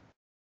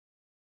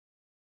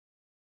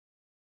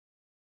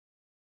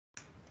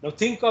 Now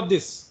think of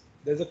this.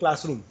 There's a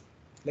classroom,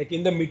 like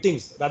in the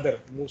meetings, rather,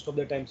 most of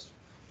the times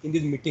in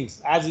these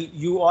meetings, as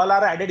you all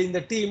are added in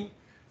the team,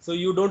 so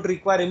you don't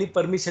require any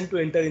permission to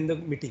enter in the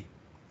meeting,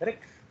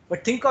 correct?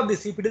 But think of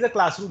this, if it is a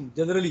classroom,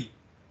 generally,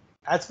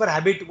 as per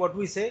habit, what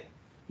we say,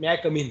 may I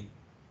come in?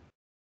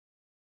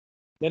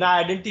 Then I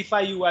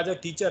identify you as a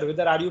teacher,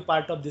 whether are you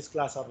part of this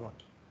class or not.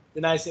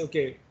 Then I say,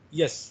 okay,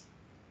 yes.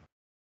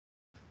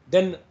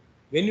 Then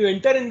when you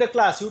enter in the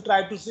class, you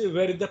try to see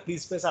where is the free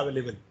space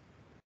available.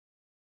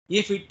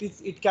 If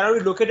it cannot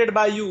be located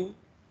by you,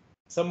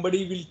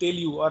 somebody will tell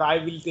you, or I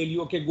will tell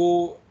you, okay,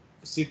 go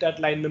sit at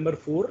line number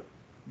 4,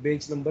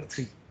 bench number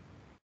 3.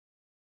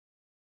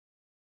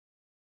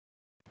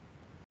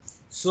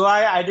 So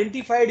I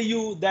identified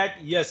you that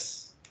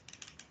yes,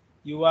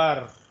 you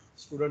are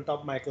student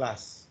of my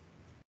class.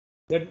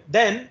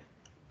 Then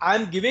I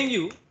am giving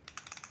you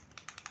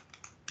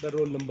the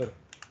roll number,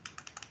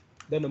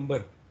 the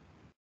number.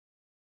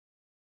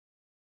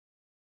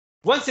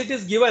 Once it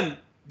is given,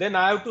 then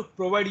I have to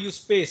provide you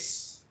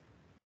space.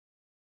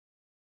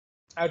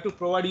 I have to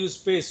provide you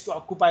space to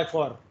occupy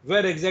for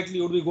where exactly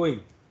you would be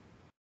going.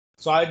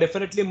 So I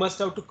definitely must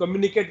have to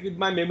communicate with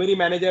my memory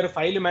manager,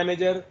 file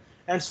manager,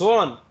 and so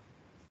on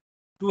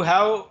to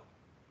have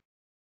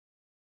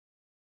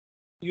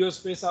your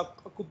space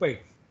occupied.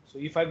 So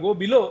if I go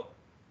below,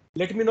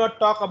 let me not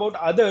talk about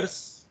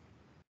others,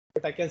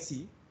 but I can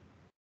see.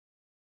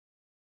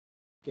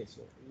 Okay,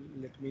 so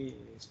let me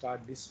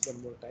start this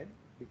one more time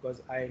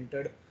because I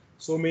entered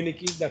so many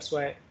keys. That's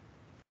why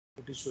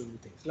it is showing me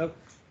things. Now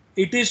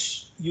it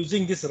is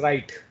using this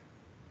write.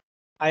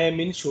 I am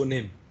in show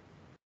name.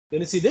 Can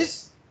you see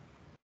this?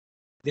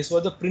 This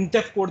was the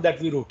printf code that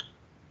we wrote.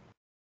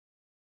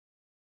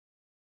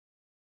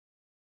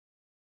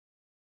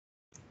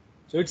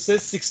 So it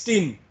says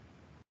 16.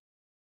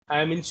 I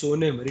am in show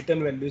name.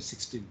 Return value is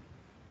 16.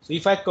 So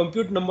if I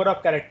compute number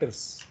of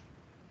characters,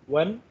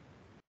 1,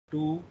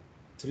 2,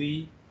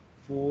 3,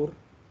 4,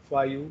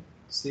 5,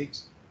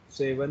 6,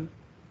 7,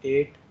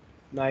 8,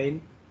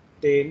 9,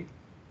 10,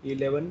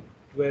 11,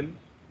 12,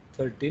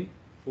 13,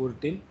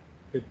 14,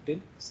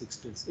 15,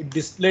 16. It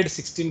displayed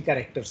 16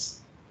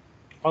 characters.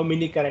 How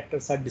many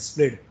characters are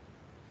displayed?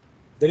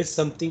 There is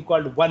something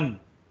called 1.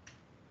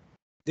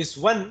 This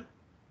 1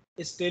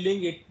 is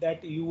telling it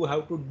that you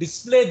have to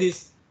display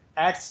this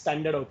at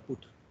standard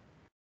output.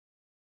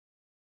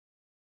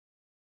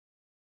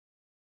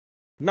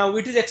 Now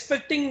it is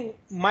expecting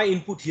my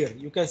input here.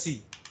 You can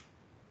see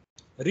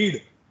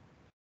read.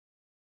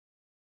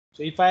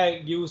 So if I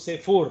give say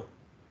 4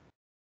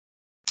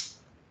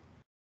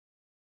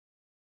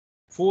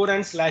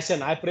 and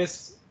 /n, I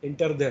press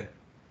enter there,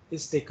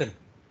 is taken.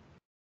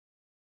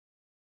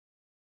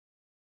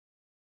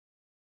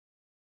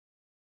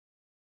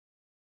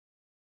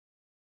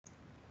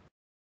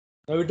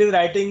 Now it is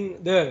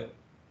writing there,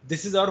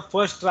 this is our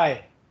first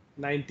try,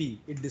 90,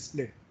 it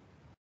displayed.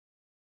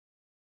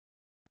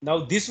 Now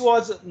this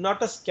was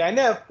not a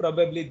scanf,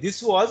 probably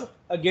this was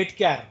a get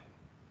char.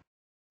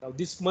 Now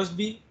this must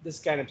be the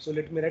scanf, so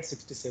let me write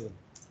 67.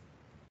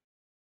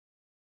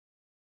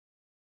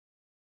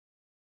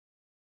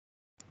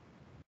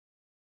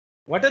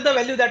 What is the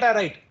value that I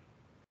write?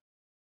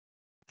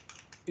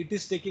 It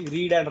is taking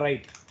read and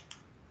write.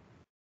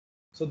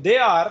 So they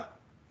are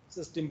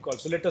system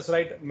calls. So let us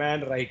write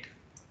man write.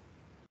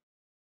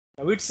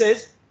 Now it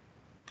says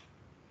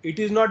it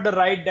is not the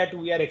write that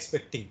we are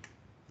expecting.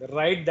 The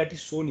write that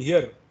is shown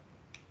here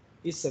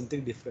is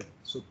something different.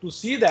 So to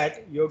see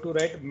that, you have to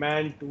write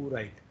man to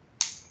write.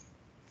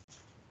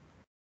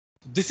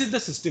 This is the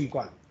system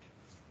call.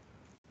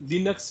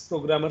 Linux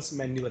Programmer's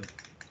Manual.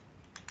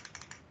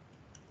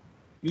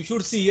 You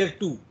should see here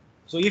too.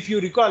 So if you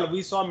recall,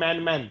 we saw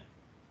man.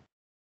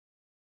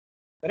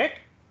 Correct?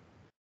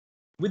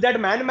 With that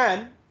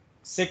man,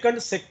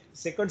 second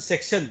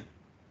section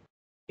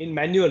in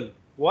manual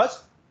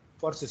was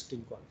for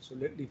system call. So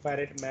if I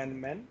write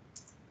man,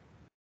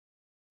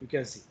 you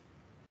can see.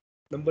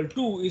 Number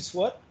 2 is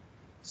for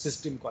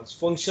system calls,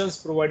 functions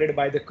provided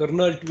by the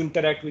kernel to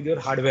interact with your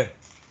hardware.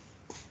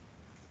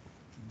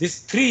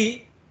 This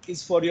 3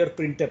 is for your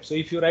printf. So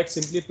if you write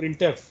simply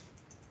printf,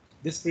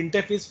 this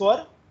printf is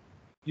for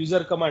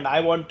user command. I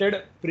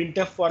wanted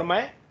printf for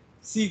my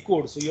C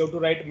code. So you have to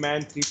write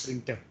man3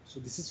 printf. So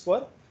this is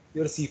for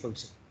your C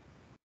function.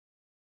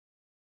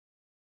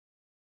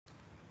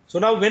 So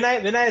now when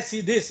I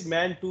see this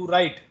man2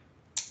 write,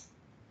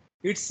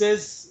 it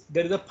says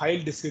there is a file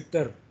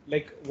descriptor,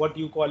 like what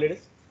you call it as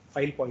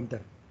file pointer.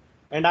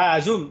 And I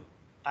assume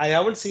I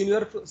haven't seen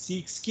your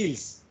C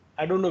skills.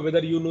 I don't know whether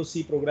you know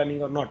C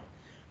programming or not,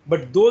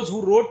 but those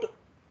who wrote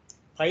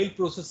file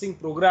processing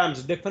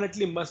programs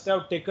definitely must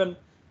have taken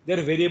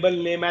their variable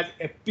name as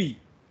FP,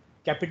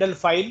 capital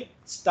file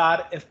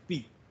star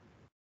FP.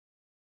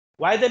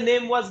 Why the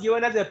name was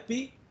given as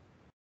FP?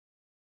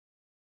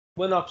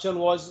 One option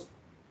was,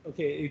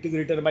 okay, it is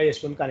written by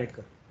Yashwant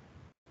Kanetkar.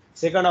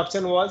 Second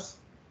option was,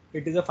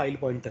 it is a file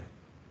pointer.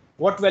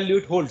 What value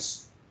it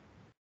holds?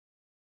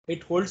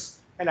 It holds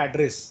an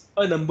address,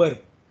 a number,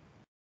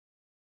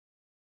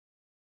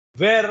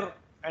 where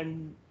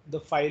and the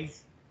file,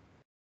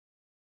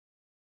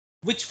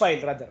 which file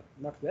rather,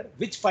 not where,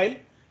 which file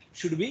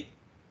should be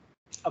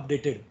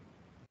updated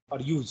or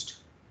used.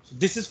 So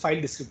this is file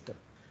descriptor.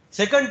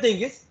 Second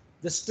thing is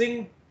the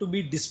string to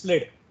be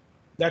displayed.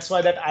 That's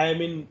why that I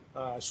am in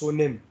show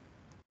name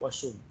was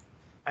shown.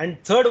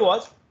 And third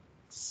was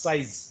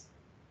size,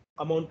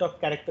 amount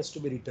of characters to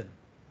be written.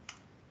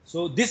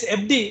 So this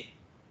FD,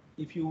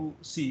 if you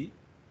see,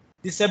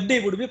 this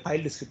FD would be file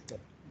descriptor.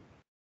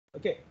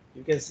 Okay,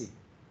 you can see.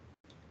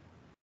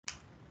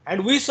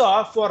 And we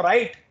saw for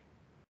write,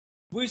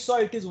 we saw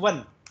it is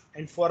 1,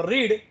 and for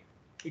read,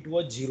 it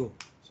was 0.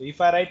 So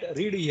if I write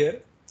read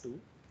here 2,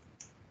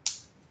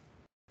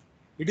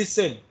 it is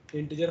same,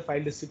 integer,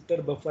 file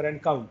descriptor, buffer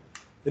and count.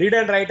 Read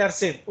and write are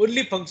same,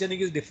 only functioning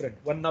is different.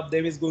 One of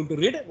them is going to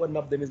read, one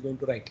of them is going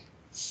to write.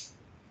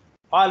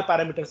 All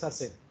parameters are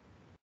same.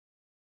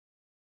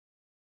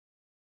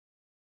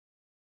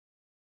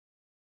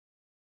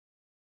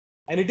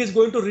 And it is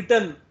going to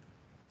return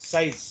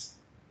size,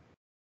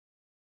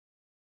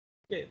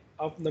 okay,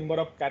 of number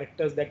of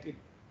characters that it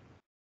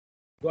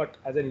got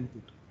as an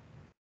input.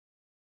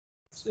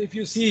 So if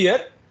you see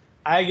here,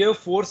 I gave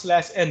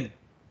 4/n.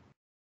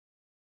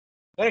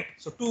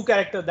 Correct. So 2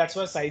 characters, that's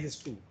why size is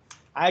 2.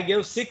 I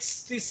gave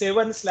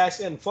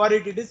 67/n. For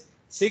it is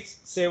 6,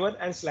 7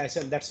 and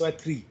 /n. That's why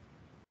 3.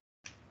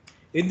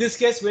 In this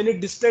case, when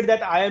it displayed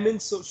that I am in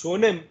show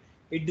name,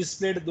 it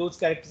displayed those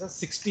characters as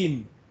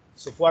 16.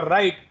 So for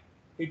write,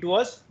 it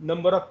was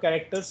number of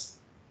characters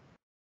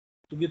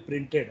to be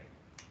printed.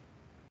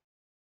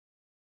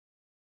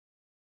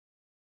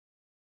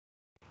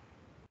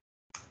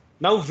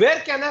 Now where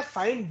can I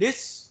find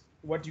this?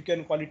 What you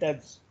can call it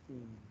as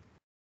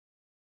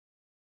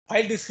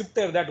file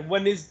descriptor, that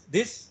 1 is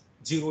this,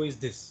 0 is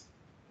this.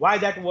 Why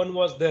that 1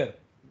 was there?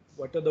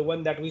 What are the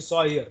one that we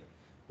saw here?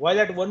 Why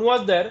that 1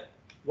 was there?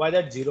 Why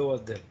that 0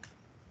 was there?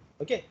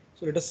 Okay,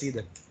 so let us see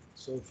that.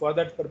 So for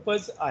that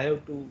purpose, I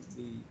have to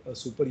be a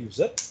super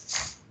user.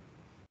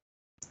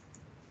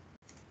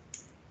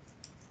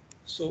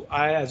 So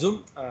I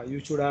assume you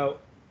should have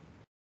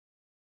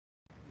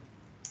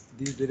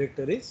these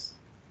directories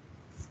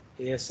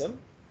asm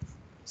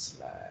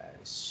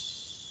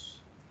slash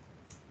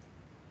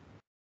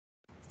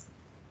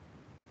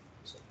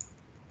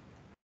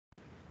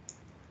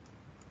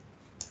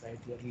right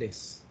here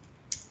less.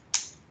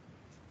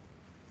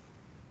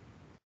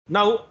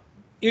 Now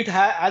it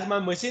as my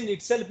machine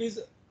itself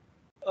is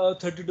a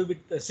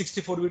 32-bit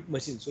 64-bit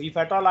machine. So if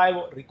at all I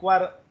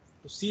require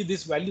to see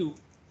this value,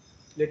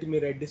 let me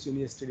write this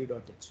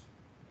unistd.h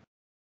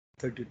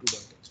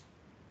 32.h.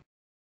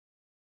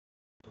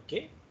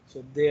 Okay,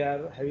 so they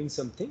are having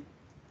something.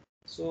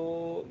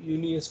 So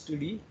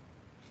unistd.h.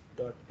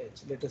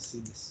 Let us see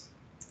this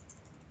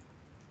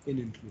in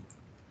include.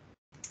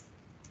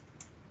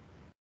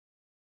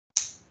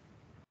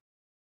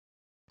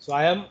 So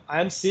I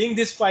am seeing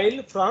this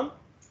file from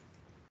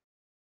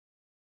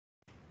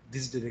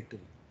this directory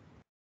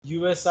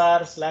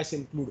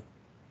usr/include,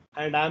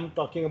 and I am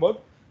talking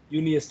about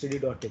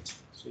unistd.h.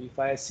 So if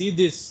I see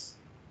this,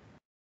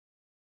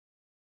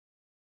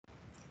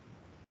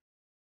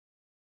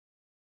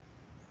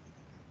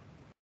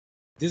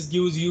 this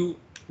gives you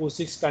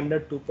POSIX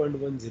standard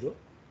 2.10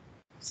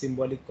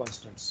 symbolic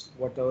constants,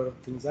 whatever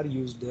things are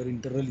used there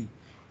internally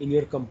in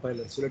your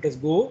compiler. So let us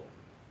go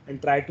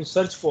and try to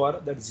search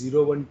for that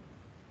 0, 1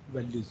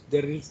 values.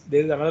 There is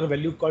another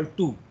value called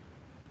 2.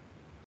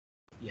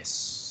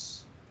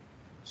 Yes.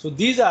 So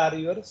these are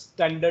your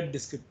standard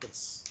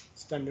descriptors,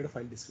 standard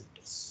file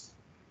descriptors.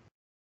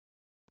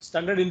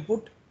 Standard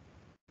input,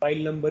 file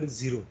number is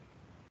 0.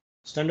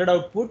 Standard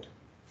output,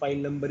 file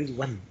number is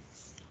 1.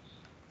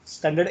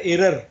 Standard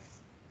error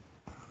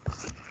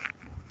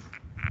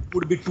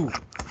would be 2,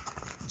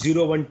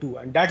 0, 1, 2.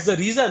 And that's the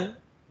reason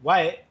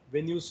why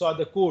when you saw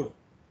the code,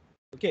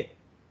 okay,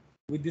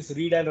 with this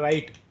read and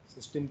write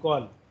system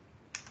call,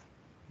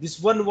 this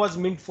one was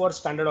meant for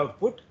standard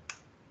output,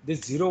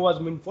 this 0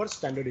 was meant for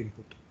standard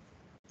input.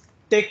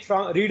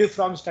 Read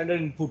from standard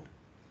input,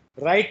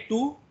 write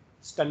to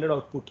standard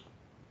output.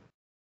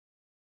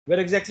 Where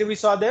exactly we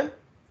saw them?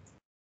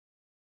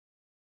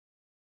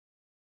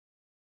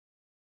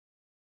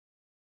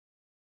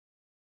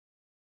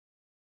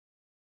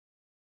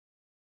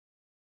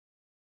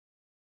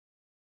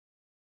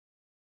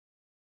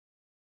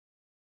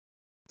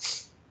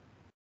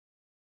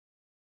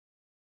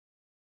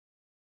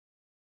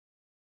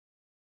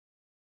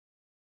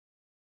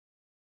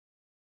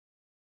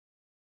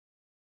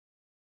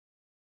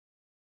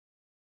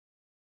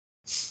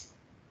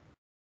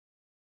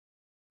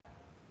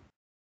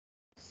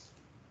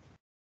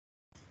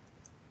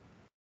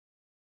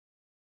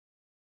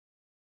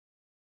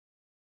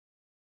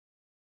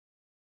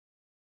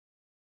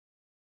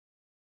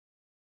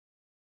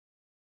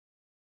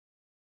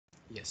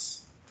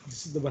 Yes,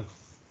 this is the one.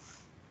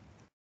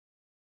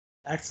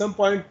 At some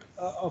point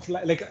of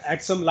like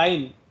at some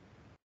line,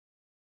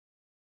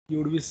 you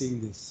would be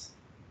seeing this.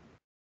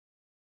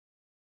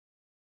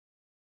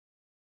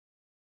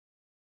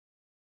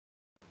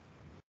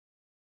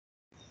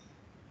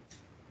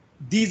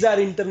 These are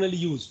internally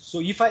used.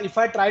 So if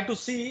I try to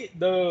see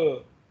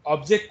the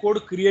object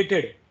code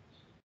created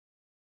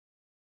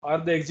or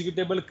the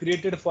executable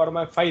created for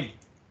my file,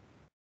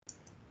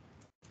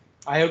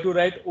 I have to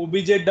write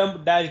obj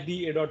dump dash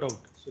d a dot out.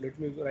 So let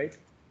me write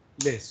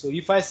less. So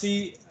if I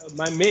see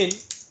my main,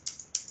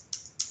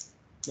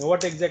 now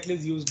what exactly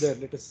is used there?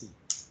 Let us see.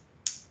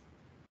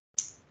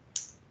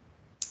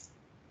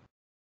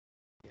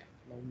 Yeah,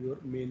 now your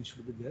main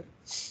should be there.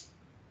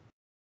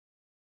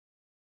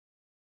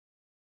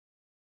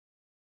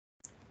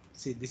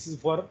 See, this is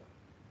for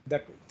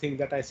that thing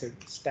that I said,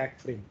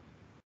 stack frame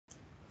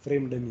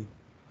dummy.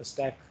 A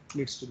stack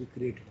needs to be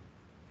created,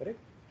 correct?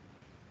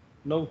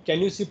 Now, can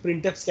you see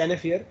printf scanf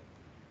here?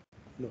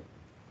 No.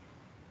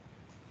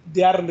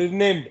 They are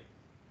renamed.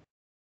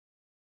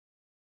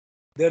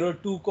 There were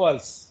two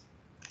calls,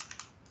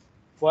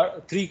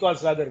 for three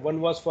calls rather.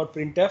 One was for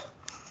printf,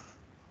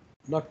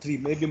 not three,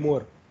 maybe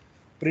more.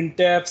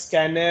 Printf,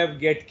 scanf,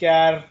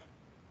 getchar,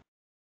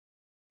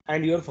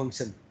 and your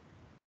function.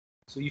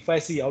 So if I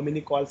see how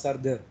many calls are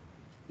there,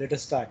 let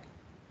us start.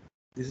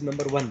 This is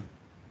number 1.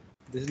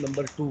 This is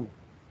number 2,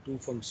 two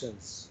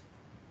functions.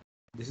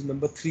 This is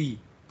number 3.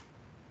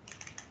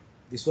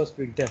 This was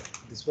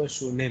printf. This was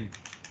showName.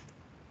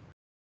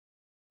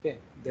 Okay,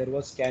 there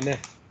was scanf.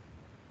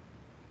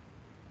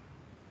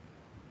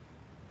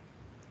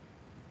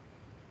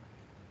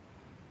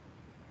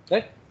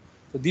 Right?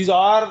 So these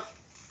are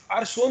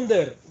shown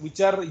there,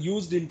 which are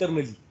used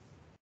internally,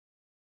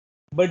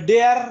 but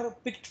they are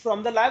picked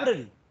from the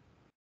library,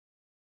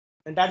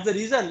 and that's the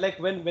reason. Like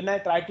when I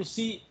try to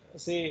see,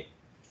 say,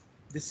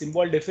 the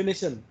symbol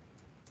definition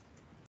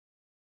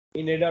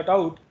in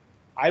a.out,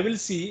 I will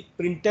see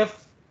printf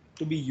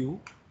to be u,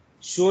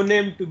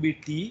 showName to be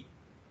t.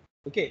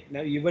 Okay,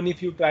 now even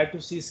if you try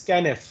to see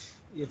scanf,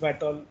 if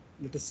at all,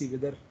 let us see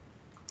whether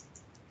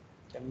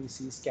can we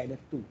see scanf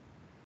too.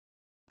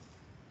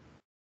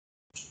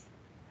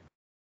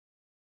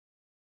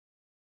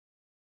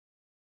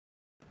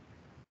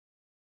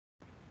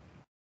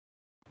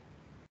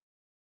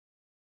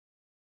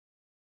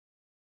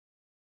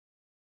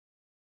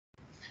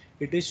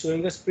 it is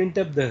showing us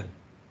printf there.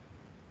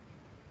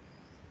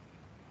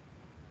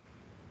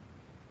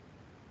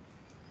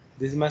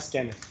 This is my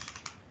scanf.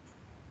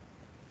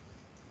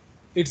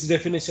 Its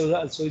definition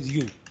also is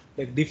U.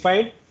 Like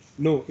defined?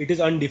 No, it is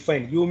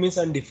undefined. U means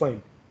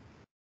undefined.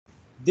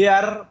 They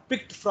are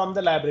picked from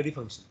the library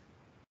function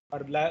or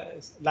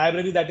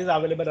library that is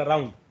available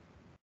around.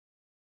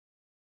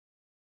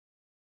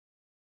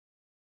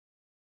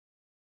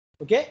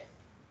 Okay.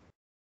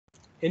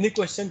 Any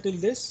question till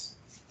this?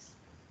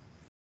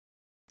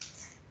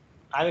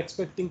 I'm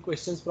expecting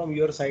questions from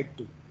your side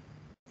too.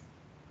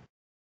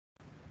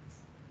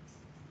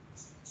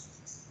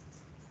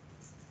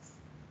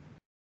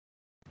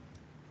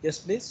 Yes,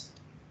 please.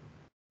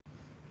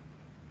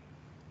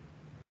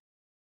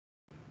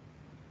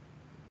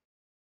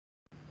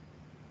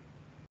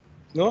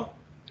 No?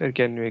 Sir,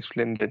 can you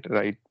explain that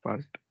right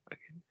part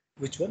again?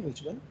 Which one?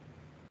 Which one?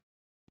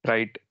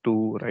 Write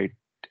 2, write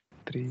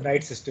 3.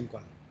 Write system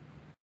call.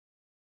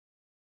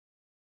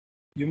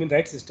 You mean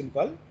write system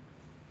call?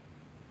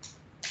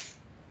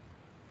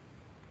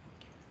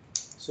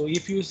 So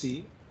if you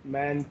see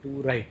man to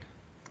write,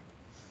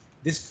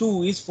 this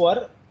 2 is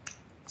for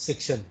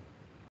section.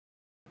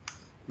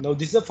 Now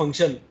this is a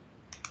function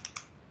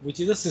which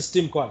is a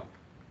system call.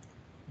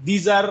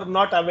 These are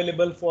not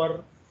available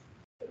for,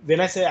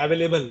 when I say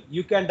available,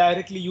 you can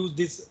directly use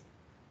this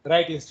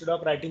write instead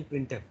of writing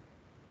printf.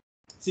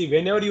 See,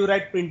 whenever you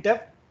write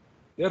printf,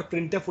 your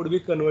printf would be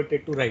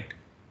converted to write.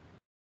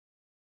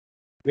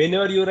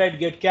 Whenever you write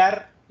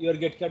getchar, your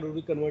getchar will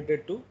be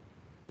converted to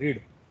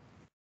read.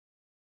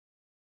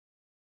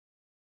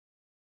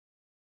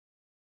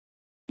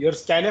 Your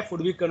scanf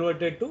would be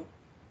converted to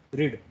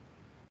read.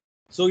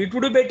 So it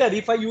would be better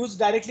if I use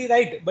directly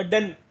write, but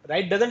then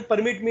write doesn't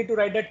permit me to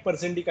write that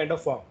 %d kind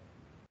of form.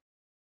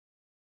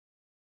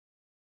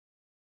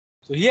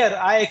 So here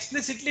I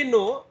explicitly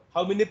know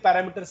how many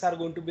parameters are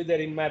going to be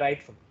there in my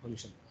write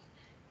function.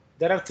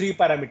 There are 3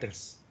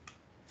 parameters.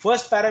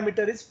 First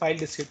parameter is file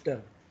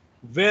descriptor,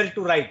 where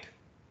to write.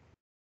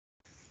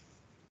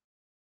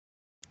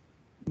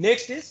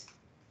 Next is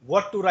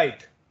what to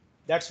write.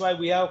 That's why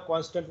we have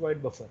constant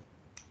void buffer.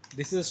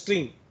 This is a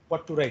string,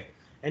 what to write.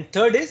 And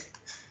third is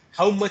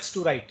how much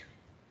to write,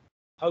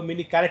 how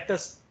many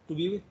characters to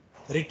be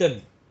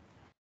written.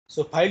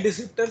 So file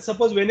descriptor,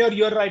 suppose whenever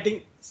you are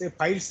writing, say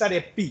files are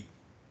FP,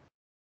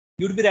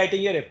 you would be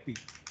writing your FP,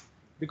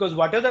 because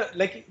whatever,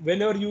 like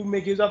whenever you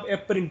make use of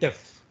fprintf.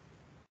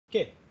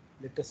 Okay,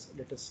 let us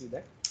see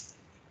that.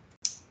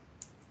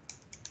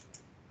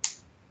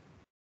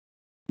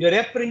 Your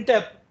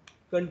fprintf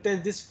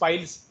contains this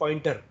files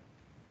pointer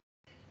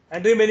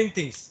and remaining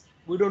things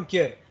we don't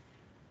care.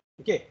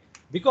 Okay,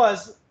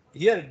 because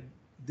here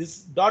this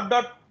dot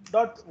dot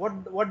dot,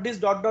 what this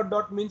dot dot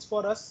dot means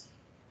for us?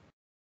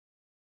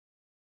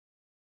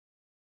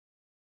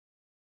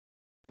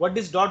 What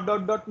this dot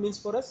dot dot means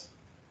for us?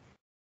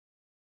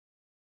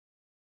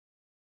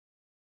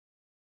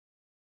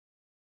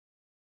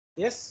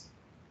 Yes.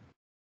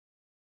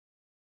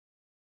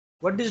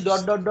 What this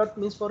dot dot dot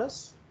means for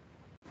us?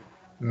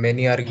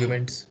 Many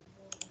arguments.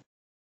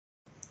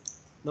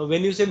 Now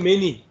when you say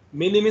many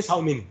means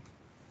how many?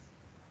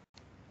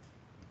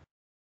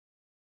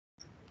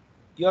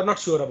 You are not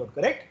sure about,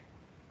 correct?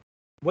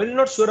 Well, you're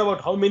not sure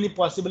about how many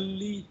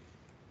possibly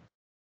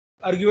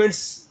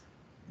arguments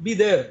be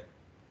there.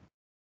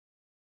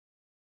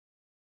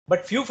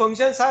 But few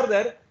functions are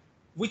there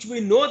which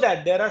we know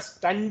that there are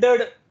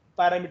standard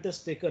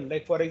parameters taken.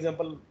 Like for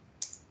example,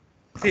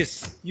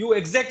 this, you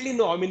exactly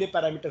know how many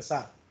parameters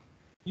are.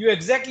 You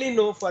exactly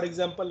know, for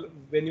example,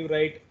 when you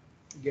write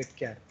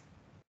getchar,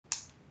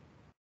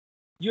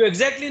 you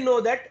exactly know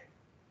that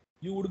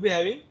you would be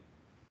having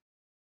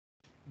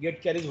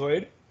getchar is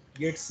void,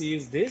 getC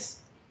is this,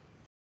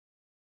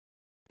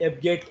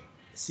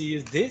 fgetC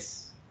is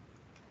this,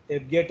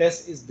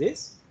 fgetS is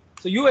this.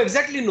 So you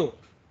exactly know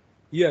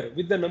here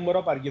with the number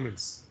of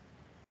arguments.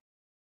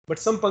 But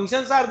some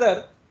functions are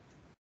there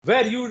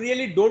where you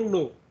really don't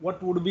know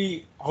what would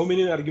be, how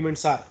many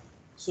arguments are.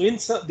 So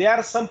there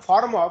are some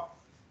form of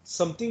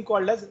something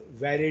called as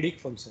variadic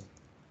function,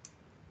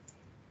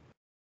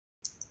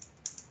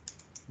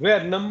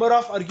 where number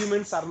of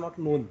arguments are not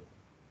known.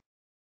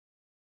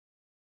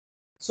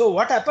 So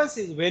what happens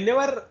is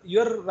whenever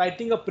you're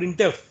writing a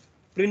printf,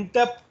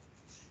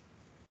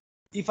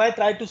 if I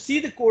try to see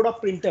the code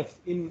of printf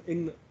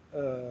in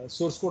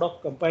source code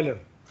of compiler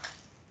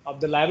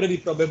of the library,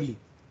 probably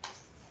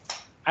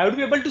I would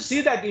be able to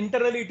see that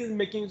internally it is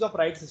making use of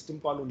write system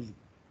call only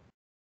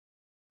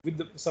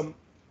with some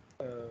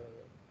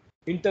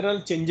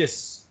internal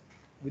changes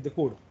with the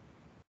code.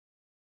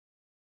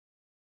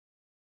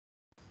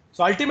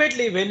 So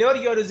ultimately, whenever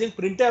you are using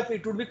printf,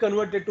 it would be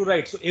converted to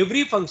write. So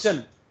every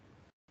function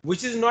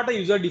which is not a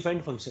user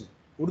defined function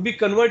would be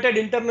converted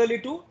internally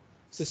to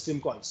system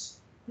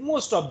calls.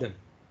 Most of them.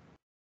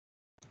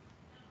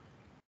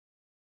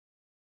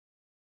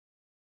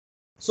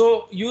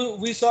 So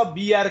we saw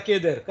BRK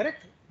there,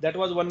 correct? That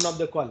was one of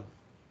the call.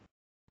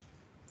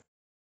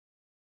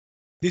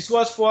 This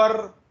was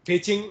for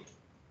fetching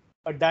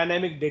a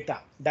dynamic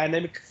data,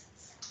 dynamic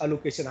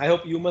allocation. I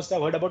hope you must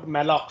have heard about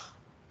malloc,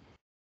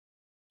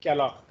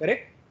 calloc,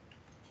 correct?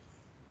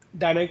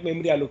 Dynamic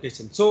memory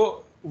allocation.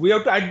 So we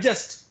have to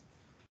adjust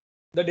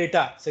the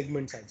data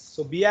segment size.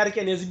 So BRK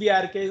and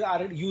SBRK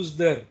are used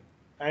there.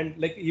 And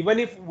like even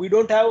if we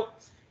don't have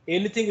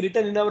anything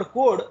written in our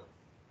code,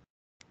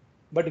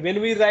 but when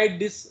we write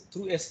this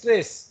through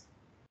strace,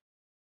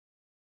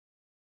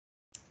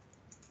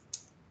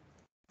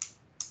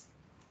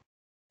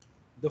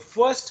 the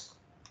first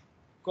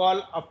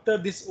call after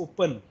this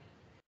open,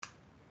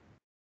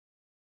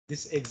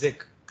 this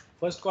exec,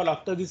 first call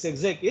after this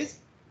exec is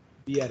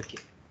BRK.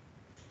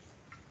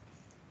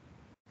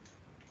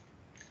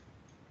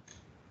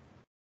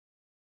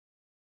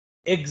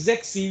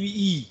 Exec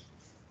CVE.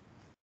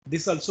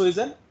 This also is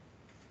a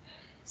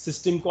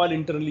system call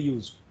internally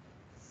used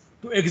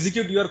to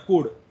execute your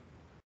code.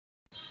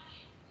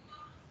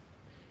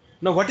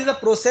 Now, what is the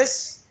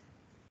process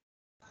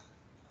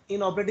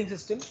in operating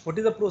system? What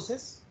is the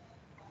process?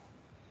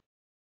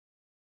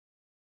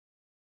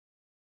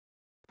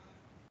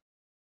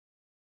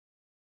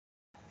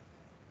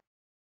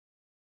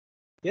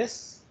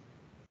 Yes.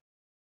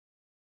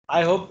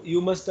 I hope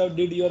you must have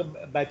did your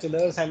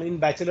bachelor's, and in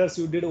bachelor's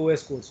you did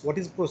OS course. What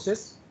is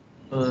process?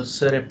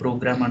 Sir, a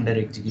program under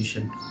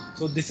execution.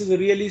 So this is the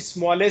really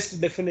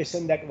smallest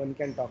definition that one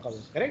can talk about,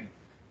 correct?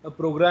 A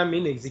program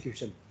in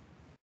execution.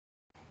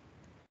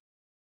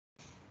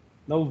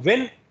 Now,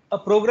 when a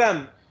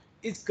program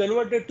is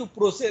converted to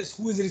process,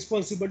 who is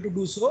responsible to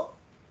do so?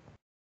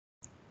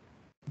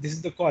 This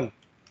is the call,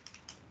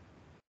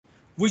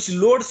 which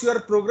loads your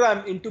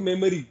program into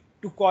memory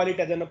to call it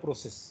as a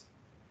process.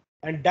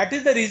 And that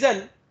is the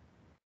reason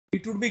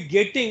it would be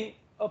getting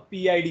a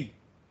PID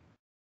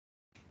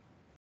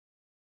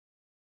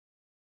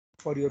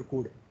for your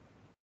code.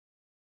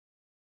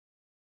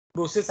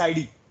 Process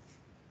ID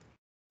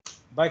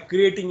by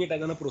creating it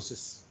as a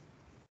process.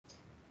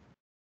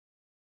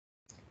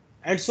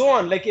 And so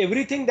on, like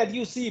everything that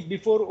you see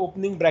before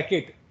opening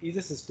bracket is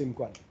a system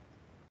call.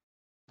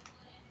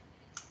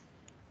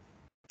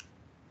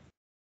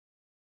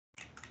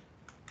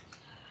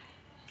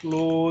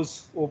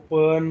 Close,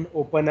 open,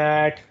 open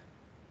at,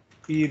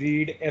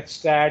 pread,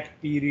 fstat,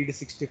 pread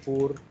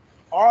 64.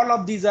 All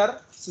of these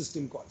are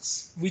system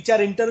calls, which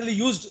are internally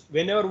used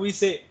whenever we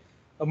say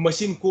a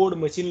machine code,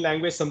 machine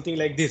language, something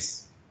like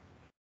this.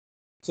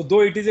 So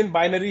though it is in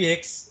binary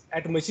hex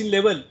at machine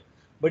level,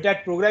 but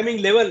at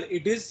programming level,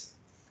 it is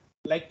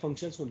like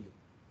functions only.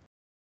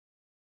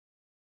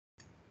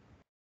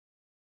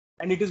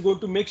 And it is going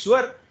to make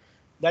sure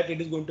that it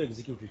is going to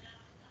execute it,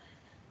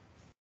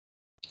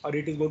 or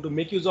it is going to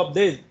make use of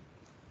this.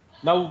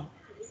 Now,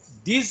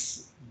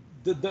 these,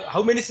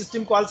 how many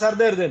system calls are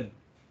there then?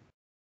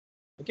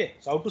 Okay,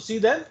 so how to see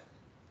them?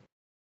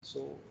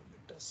 So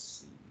let us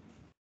see.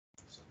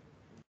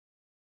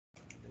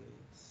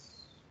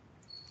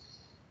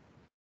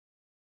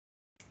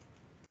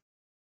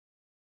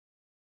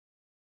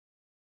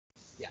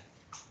 Yeah.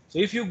 So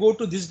if you go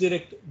to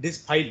this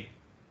file,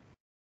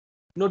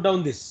 note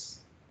down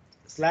this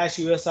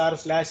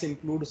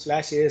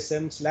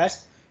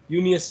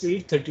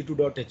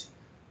 /usr/include/asm/unisread32.h.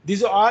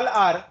 These all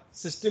are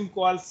system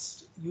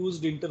calls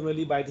used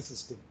internally by the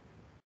system.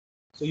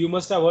 So you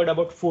must have heard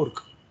about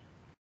fork.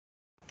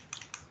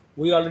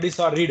 We already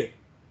saw read.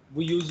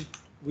 We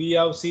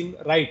have seen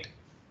write.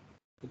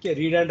 Okay,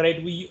 read and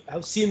write we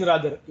have seen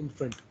rather in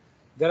front.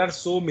 There are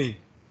so many.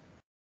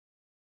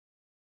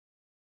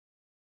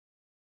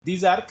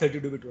 These are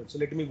 32-bit ones. So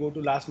let me go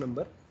to last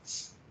number.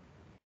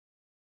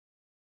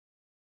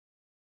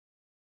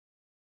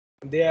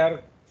 They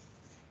are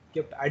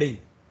kept adding,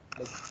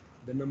 like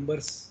the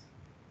numbers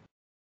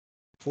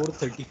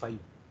 435,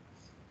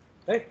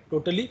 right?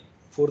 Totally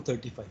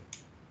 435.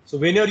 So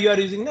whenever you are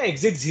using the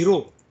exit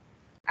 0,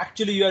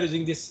 actually you are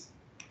using this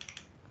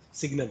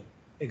signal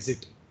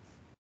exit.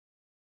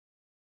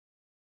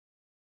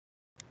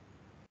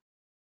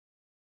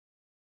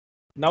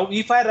 Now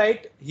if I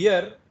write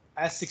here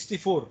as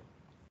 64,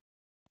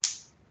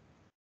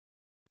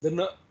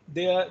 then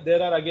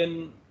there are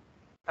again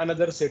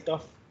another set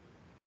of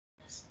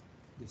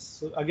this.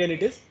 So again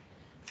it is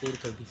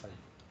 435.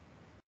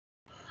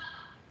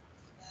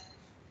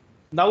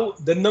 Now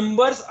the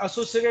numbers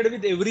associated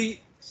with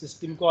every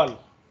system call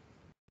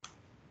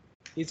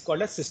is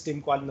called a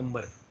system call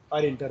number or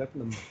interrupt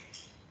number.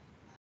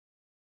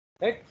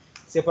 Right?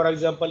 Say for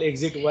example,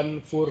 exit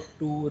 1, 4,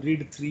 2,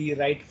 read 3,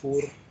 write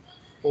 4,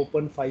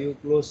 open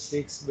 5, close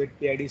 6, with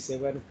PID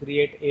 7,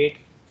 create 8.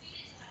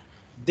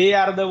 They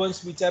are the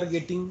ones which are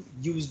getting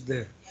used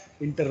there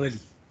internally.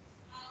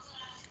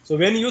 So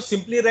when you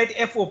simply write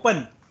f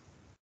open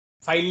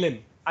file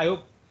name, I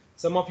hope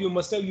some of you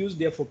must have used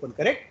f open,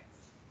 correct?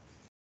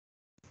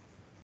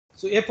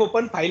 So f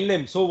open file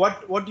name. So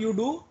what you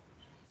do?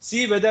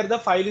 See whether the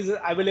file is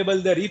available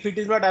there. If it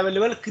is not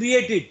available,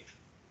 create it.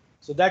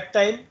 So that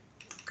time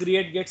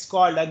create gets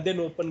called and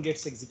then open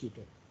gets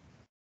executed.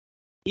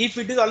 If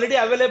it is already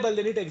available,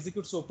 then it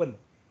executes open.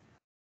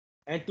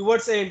 And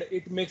towards end,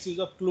 it makes use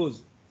of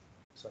close.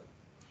 Sorry.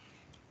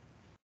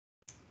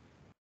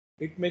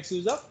 it makes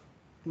use of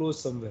close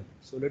somewhere.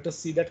 So let us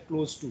see that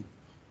close to.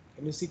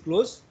 Can you see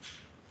close?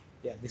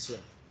 Yeah, this one.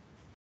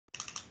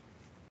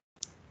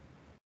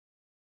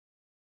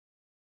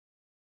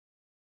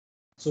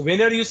 So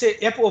whenever you say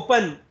f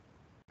open,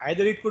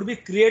 either it could be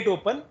create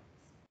open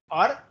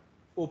or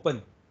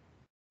open.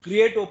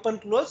 Create open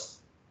close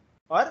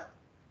or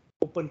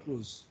open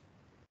close.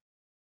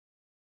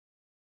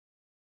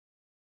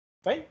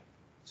 Fine.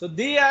 So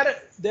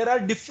there are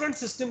different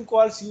system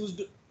calls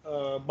used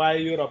by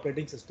your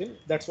operating system.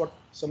 That's what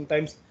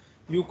sometimes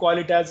you call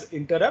it as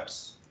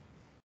interrupts.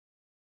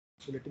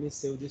 So let me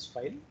save this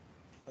file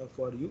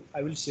for you.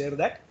 I will share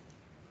that.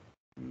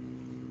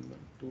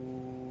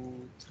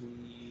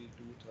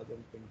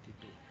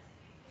 2/3/2022.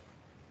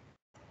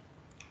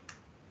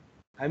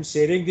 I'm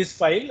sharing this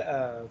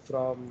file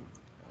from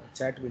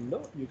chat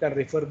window. You can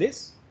refer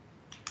this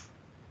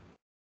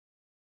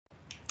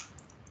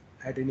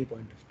at any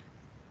point of time.